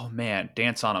oh man,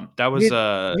 dance on him. That was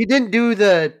he didn't do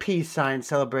the peace sign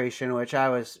celebration, which I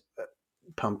was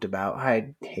pumped about.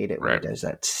 I hate it when he does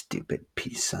that stupid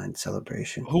peace sign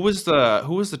celebration. Who was the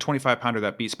 25-pounder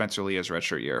that beat Spencer Leah's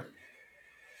redshirt year?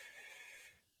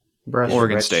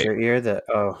 Oregon State. Year,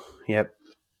 yep.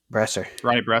 Bresser.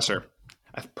 Ronnie Bresser.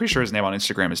 I'm pretty sure his name on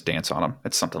Instagram is Dance on Him.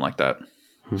 It's something like that.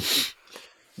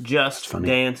 Just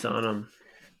dance on him.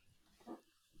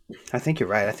 I think you're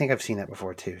right. I think I've seen that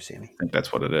before too, Sammy. I think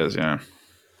that's what it is, yeah.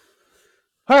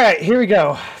 All right, here we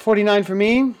go. 49 for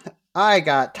me. I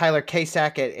got Tyler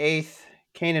Kasak at 8th,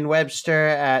 Kanan Webster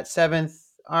at 7th,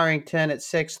 Arrington at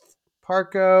 6th,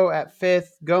 Parko at 5th,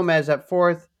 Gomez at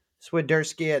 4th,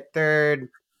 Swiderski at 3rd,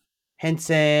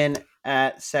 Henson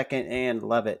at 2nd, and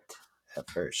Lovett at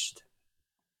 1st.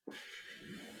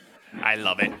 I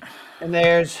love it. And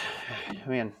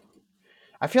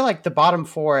I feel like the bottom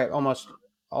 4 at almost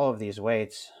all of these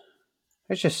weights,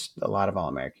 there's just a lot of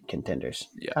All-American contenders.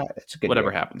 Yeah, it's a good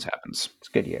whatever year. happens. It's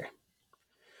a good year.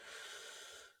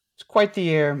 It's quite the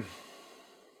year.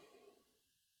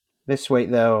 This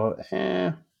weight, though,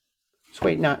 this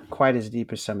weight not quite as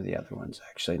deep as some of the other ones,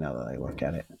 actually, now that I look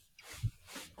at it.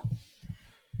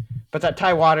 But that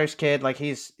Ty Waters kid, like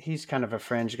he's kind of a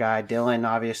fringe guy. Dylan,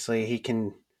 obviously, he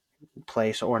can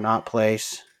place or not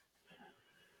place.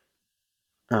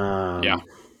 Yeah.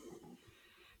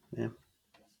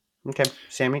 Okay,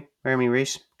 Sammy,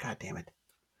 Reese. God damn it.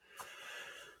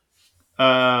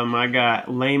 I got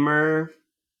Lamer,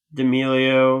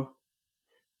 D'Amelio,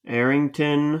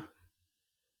 Arrington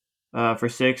for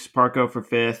 6th, Parko for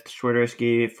 5th,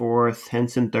 Swiderski 4th,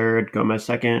 Henson 3rd, Gomez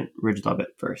 2nd, Ridge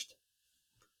Lovett 1st.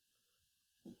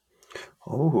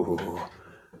 Oh,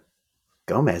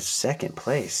 Gomez 2nd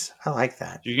place. I like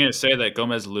that. You're gonna say that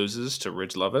Gomez loses to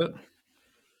Ridge Lovett?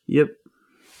 Yep.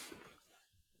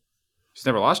 He's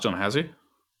never lost to him, has he?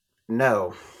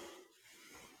 No.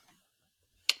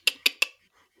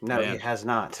 No, he has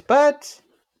not. But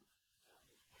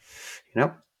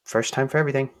first time for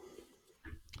everything.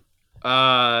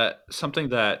 Something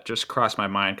that just crossed my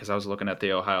mind because I was looking at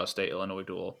the Ohio State-Illinois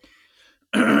duel,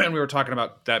 and we were talking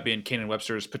about that being Kanan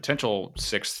Webster's potential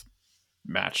 6th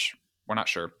match. We're not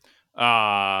sure.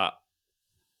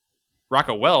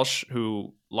 Rocco Welsh,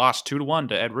 who lost 2-1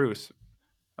 to Ed Ruth,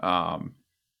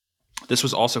 this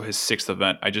was also his 6th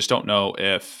event. I just don't know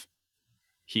if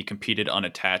he competed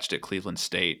unattached at Cleveland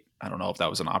State. I don't know if that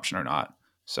was an option or not.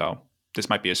 So this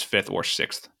might be his 5th or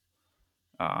 6th.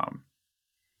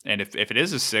 And if it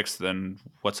is his 6th, then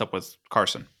what's up with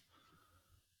Carson?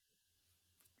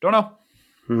 Don't know.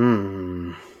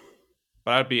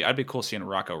 But I'd be cool seeing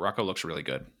Rocco. Rocco looks really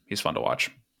good. He's fun to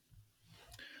watch.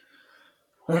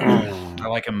 I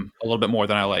like him a little bit more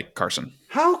than I like Carson.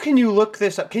 How can you look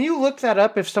this up? Can you look that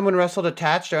up if someone wrestled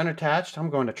attached or unattached? I'm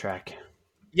going to track.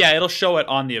 Yeah, it'll show it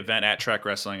on the event at Track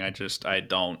Wrestling. I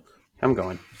don't. I'm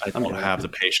going. I don't have the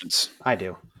patience. I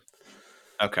do.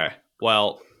 Okay.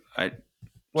 Well, Who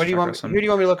do you want me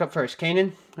to look up first?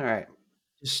 Kanan? All right.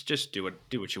 Just do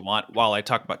what you want while I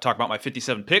talk about my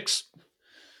 57 picks.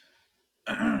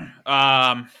 Did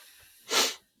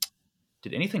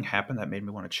anything happen that made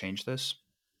me want to change this?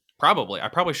 Probably. I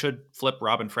probably should flip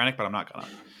Robin Frank, but I'm not gonna.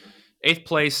 8th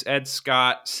place, Ed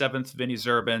Scott. 7th, Vinny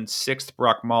Zerbin. 6th,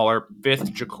 Brock Mahler.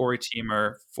 5th, Ja'Cory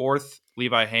Teamer. 4th,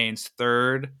 Levi Haynes.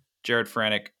 3rd, Jared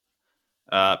Franick.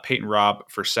 Peyton Robb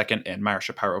for 2nd, and Meyer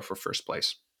Shapiro for 1st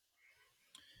place.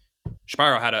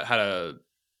 Shapiro had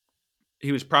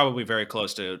he was probably very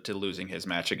close to losing his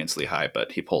match against Lehigh,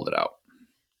 but he pulled it out.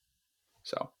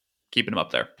 So keeping him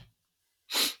up there.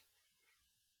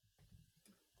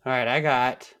 All right, I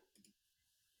got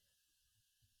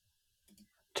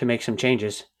to make some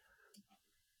changes.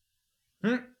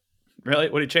 Really?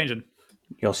 What are you changing?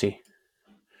 You'll see.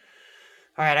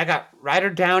 All right, I got Ryder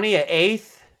Downey at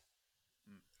 8th,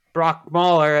 Brock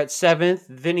Mahler at 7th,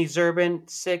 Vinny Zerbin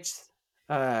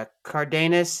 6th,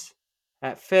 Cardenas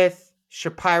at 5th,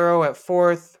 Shapiro at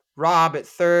 4th, Robb at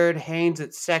 3rd, Haynes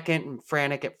at 2nd, and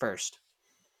Franick at 1st.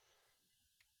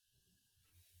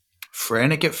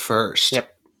 Franick at 1st.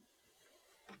 Yep.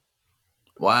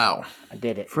 Wow. I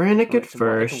did it. Franick at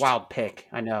 1st. It's a wild pick.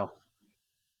 I know.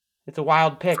 It's a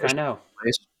wild pick. I know.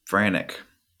 Franick.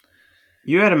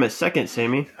 You had him at 2nd,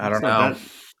 Sammy. I don't know. That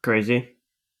crazy.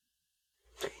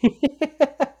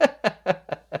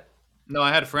 No,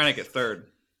 I had Franick at 3rd.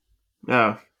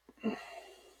 Oh.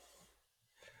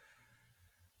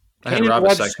 I had Rob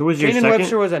at 2nd. Who was your Kanan 2nd?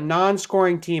 Webster was a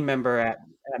non-scoring team member at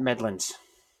Midlands.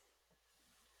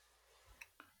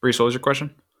 Reese, what was your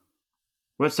question?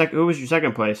 Who was your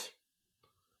 2nd place?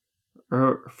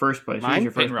 Or first place. Who's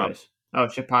your first place? Oh,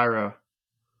 Shapiro.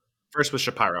 First was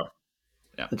Shapiro.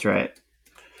 Yeah, that's right.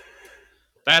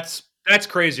 That's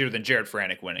crazier than Jared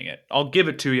Franek winning it. I'll give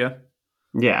it to you.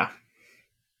 Yeah,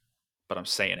 but I'm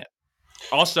saying it.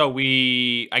 Also,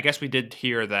 I guess we did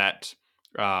hear that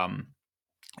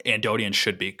Andonian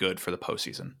should be good for the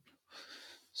postseason.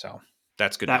 So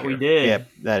that's good. That to we hear. did. Yep,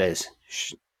 that is.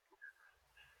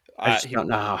 I just don't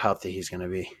know how healthy he's going to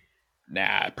be.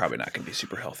 Nah, probably not going to be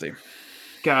super healthy.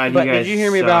 God, but you guys did you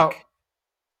hear me about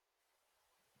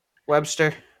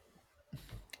Webster?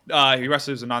 He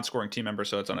wrestled as a non-scoring team member,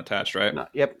 so it's unattached, right?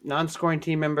 Yep, non-scoring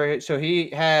team member. So he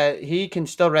can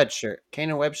still redshirt.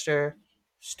 Kanan Webster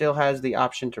still has the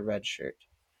option to redshirt.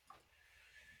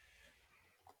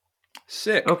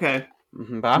 Sick. Okay.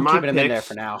 But I'm keeping him in there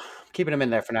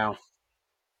for now.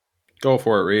 Go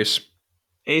for it, Reese.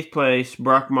 8th place,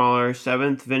 Brock Mahler.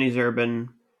 7th, Vinny Zerban.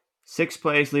 6th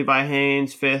place, Levi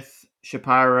Haynes. 5th,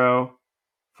 Shapiro.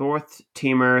 4th,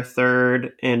 Teamer.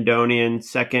 3rd, Andonian.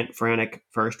 2nd, Franek.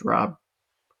 1st, Rob.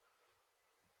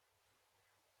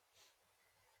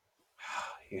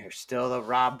 You're still the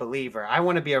Rob believer. I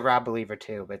want to be a Rob believer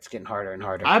too, but it's getting harder and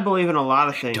harder. I believe in a lot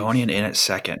of things. Andonian in at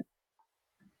 2nd.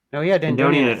 No, he had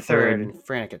Andonian at 3rd and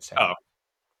Franek at 2nd. Oh.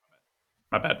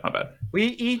 My bad.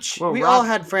 We all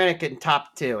had Franek in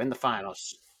top 2 in the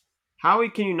finals. How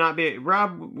can you not be?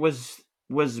 Rob was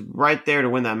right there to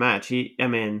win that match. No,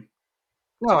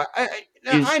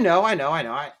 I know.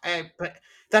 But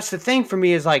that's the thing for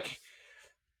me is like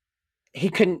he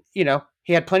couldn't.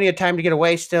 He had plenty of time to get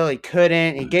away. Still, he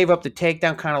couldn't. He gave up the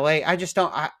takedown kind of late. I just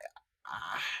don't.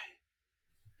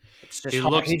 It's just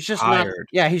hard. He's just tired. Not.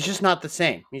 Yeah, he's just not the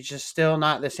same. He's just still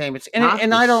not the same. It's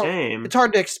same. It's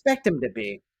hard to expect him to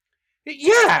be.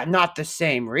 Yeah, not the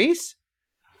same, Reese.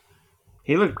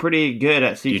 He looked pretty good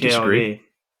at CKLV. Do you disagree?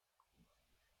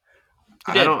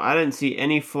 I didn't see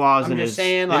any flaws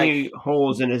any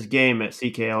holes in his game at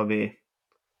CKLV.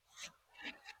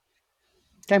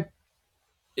 Okay.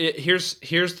 Here's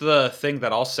the thing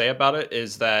that I'll say about it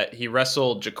is that he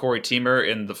wrestled Ja'Cory Teamer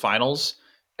in the finals,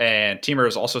 and Teamer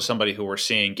is also somebody who we're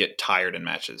seeing get tired in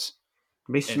matches.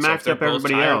 He smacked up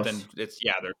everybody else. Then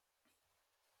they're.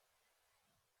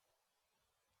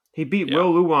 He beat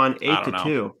Will Luan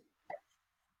 8-2.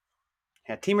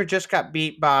 Yeah, Teamer just got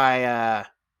beat by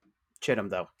Chittum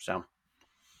though. So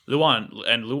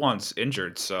Luan's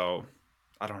injured, so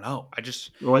I don't know.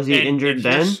 Was he injured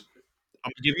then?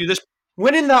 I'm gonna give you this.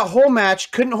 Winning that whole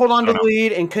match, couldn't hold on to the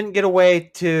lead and couldn't get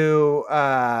away to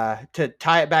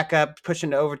tie it back up, push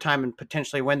into overtime, and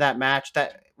potentially win that match.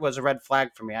 That was a red flag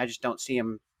for me. I just don't see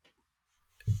him.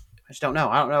 I just don't know.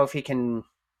 I don't know if he can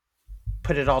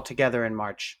put it all together in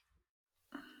March.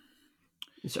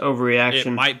 It's overreaction.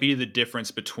 It might be the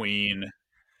difference between.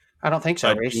 I don't think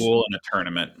so. A duel and a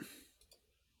tournament.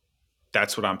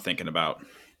 That's what I'm thinking about.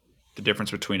 The difference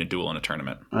between a duel and a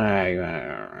tournament. I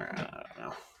don't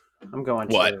know. I'm going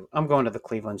to the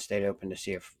Cleveland State Open to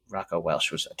see if Rocco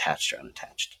Welsh was attached or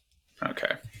unattached.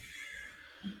 Okay.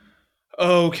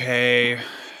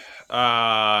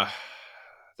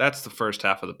 That's the first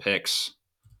half of the picks.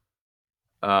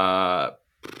 Man,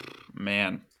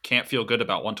 can't feel good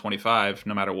about 125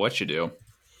 no matter what you do.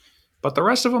 But the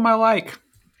rest of them I like.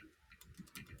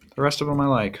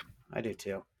 I do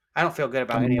too. I don't feel good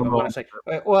about any of them, honestly.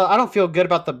 Well, I don't feel good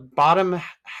about the bottom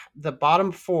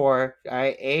 4,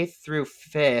 right, 8th through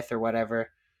 5th or whatever,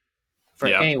 for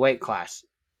any weight class.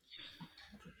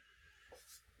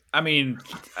 I mean,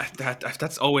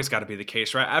 that's always got to be the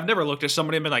case, right? I've never looked at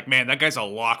somebody and been like, man, that guy's a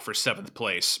lock for 7th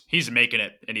place. He's making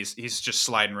it, and he's just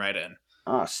sliding right in.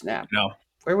 Oh, snap. No.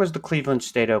 Where was the Cleveland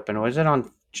State Open? Was it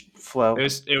on Flow? It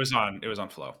was on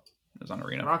Flow. It was on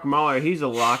Arena. Brock Mahler, he's a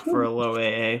lock for a low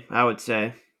AA, I would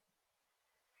say.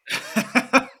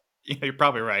 Yeah, you're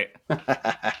probably right.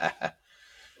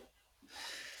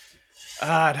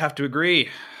 I'd have to agree.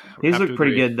 He's looked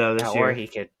pretty good though this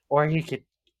year. Or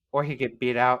he could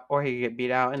beat out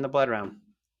in the blood round.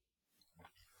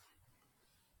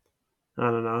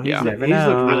 I don't know. He's looked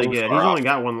really good. He's only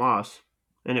got 1 loss,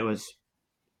 and it was.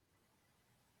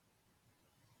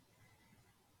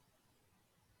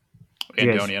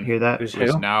 Andonian, hear that?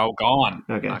 Who's now gone.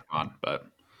 Okay, not gone, but.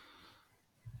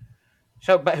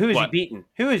 So, but who is he beating?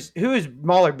 Who is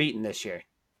Mahler beating this year?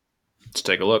 Let's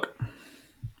take a look.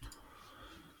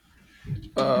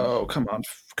 Oh, come on,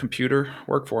 computer,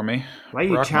 work for me. Why are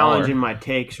you challenging my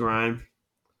takes, Ryan?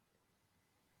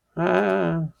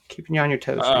 Keeping you on your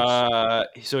toes.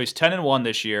 So he's 10-1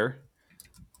 this year.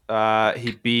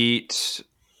 He beat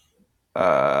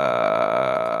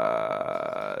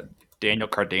Daniel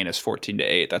Cardenas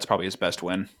 14-8. That's probably his best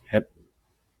win. Yep.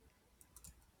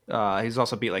 He's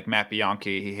also beat like Matt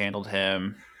Bianchi. He handled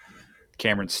him.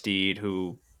 Cameron Steed,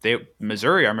 who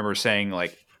Missouri, I remember saying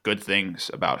like good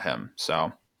things about him.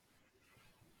 So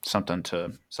something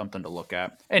to look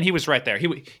at. And he was right there.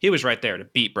 He was right there to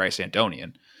beat Bryce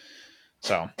Antonian.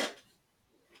 So,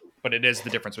 but it is the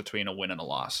difference between a win and a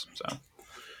loss. So,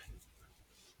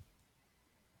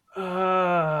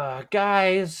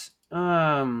 guys,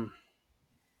 how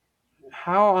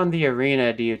on the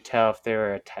arena do you tell if they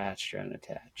were attached or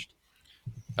unattached?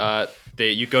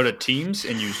 You go to teams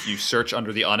and you search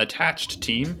under the unattached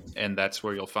team, and that's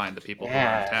where you'll find the people who are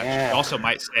unattached. Yeah. You also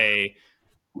might say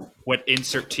what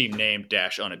insert team name -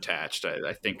 unattached.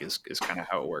 I think is kind of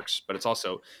how it works. But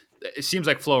it seems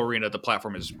like Flow Arena, the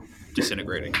platform is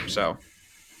disintegrating. So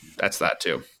that's that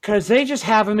too. Because they just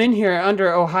have them in here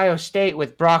under Ohio State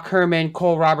with Brock Herman,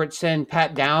 Cole Robertson,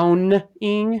 Pat Downing.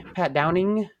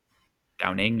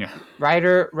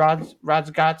 Ryder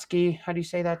Rodzgotsky. How do you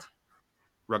say that?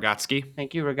 Rogotsky.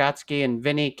 Thank you, Rogotsky, and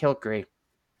Vinny Kilkery.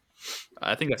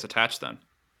 I think that's attached then.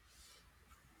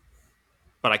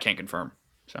 But I can't confirm.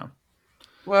 So,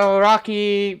 well,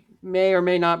 Rocky may or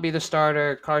may not be the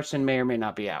starter. Carson may or may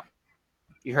not be out.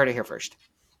 You heard it here first.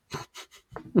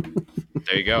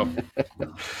 There you go.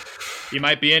 He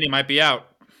might be in, he might be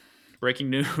out. Breaking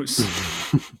news.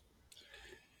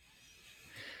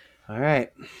 All right.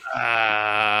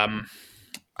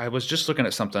 I was just looking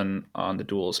at something on the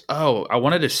duels. Oh, I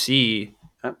wanted to see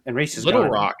and Reese is Little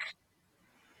gone. Rock.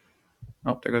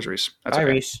 Oh, there goes Reese. That's Bye,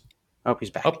 okay. Reese. Oh,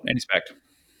 he's back. Oh, and he's back.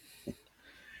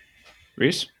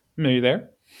 Reese, are you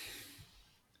there?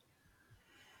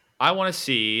 I want to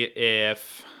see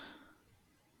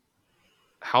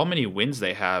how many wins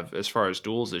they have as far as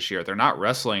duels this year. They're not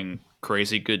wrestling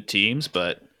crazy good teams,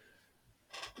 but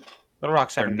Little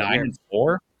Rock's they're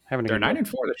 9-4. They're 9-4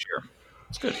 this year.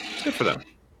 It's good. It's good for them.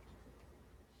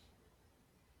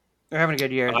 They're having a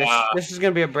good year. This is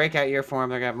going to be a breakout year for them.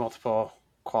 They're going to have multiple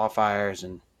qualifiers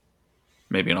and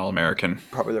maybe an All-American.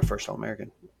 Probably their first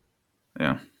All-American.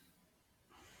 Yeah.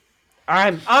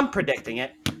 I'm predicting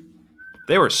it.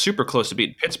 They were super close to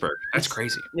beating Pittsburgh. That's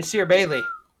crazy. Nasir Bailey.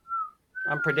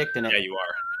 I'm predicting it. Yeah, you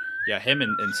are. Yeah, him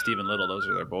and Stephen Little, those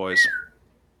are their boys.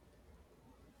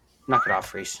 Knock it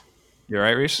off, Reese. You all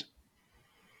right, Reese?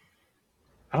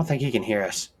 I don't think he can hear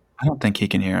us. I don't think he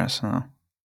can hear us. No.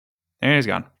 There he's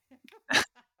gone.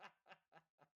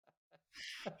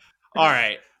 All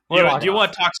right. Do you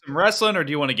want to talk some wrestling or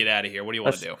do you want to get out of here? What do you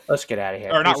want to do? Let's get out of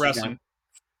here. Or not wrestling.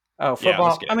 Oh,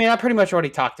 football. Yeah, I pretty much already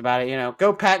talked about it.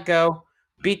 Go Pack, go.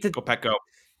 Go Pack, go.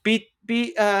 Beat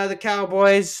the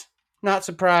Cowboys. Not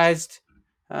surprised.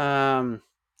 Who are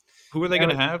they going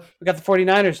to have? We got the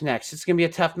 49ers next. It's going to be a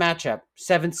tough matchup.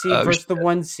 7 seed versus the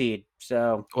 1 seed.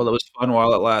 So, well, it was fun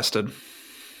while it lasted.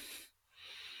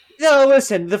 No,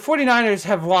 listen, the 49ers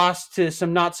have lost to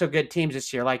some not so good teams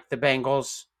this year, like the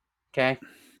Bengals. Okay.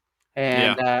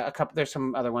 And there's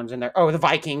some other ones in there. Oh, the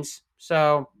Vikings.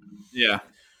 So, yeah.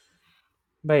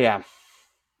 But yeah.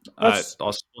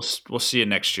 We'll see you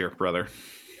next year, brother.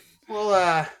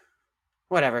 Well,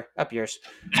 whatever. Up yours.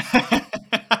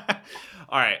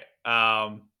 All right.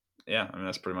 Yeah,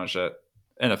 that's pretty much it.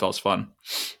 NFL's fun.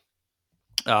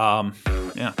 Yeah.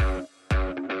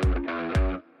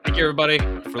 Thank you, everybody,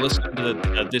 for listening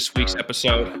to this week's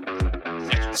episode,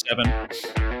 Section 7.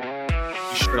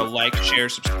 Be sure to like, share,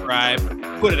 subscribe,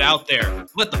 put it out there.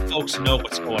 Let the folks know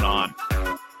what's going on.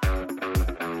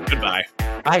 Goodbye.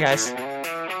 Bye, guys.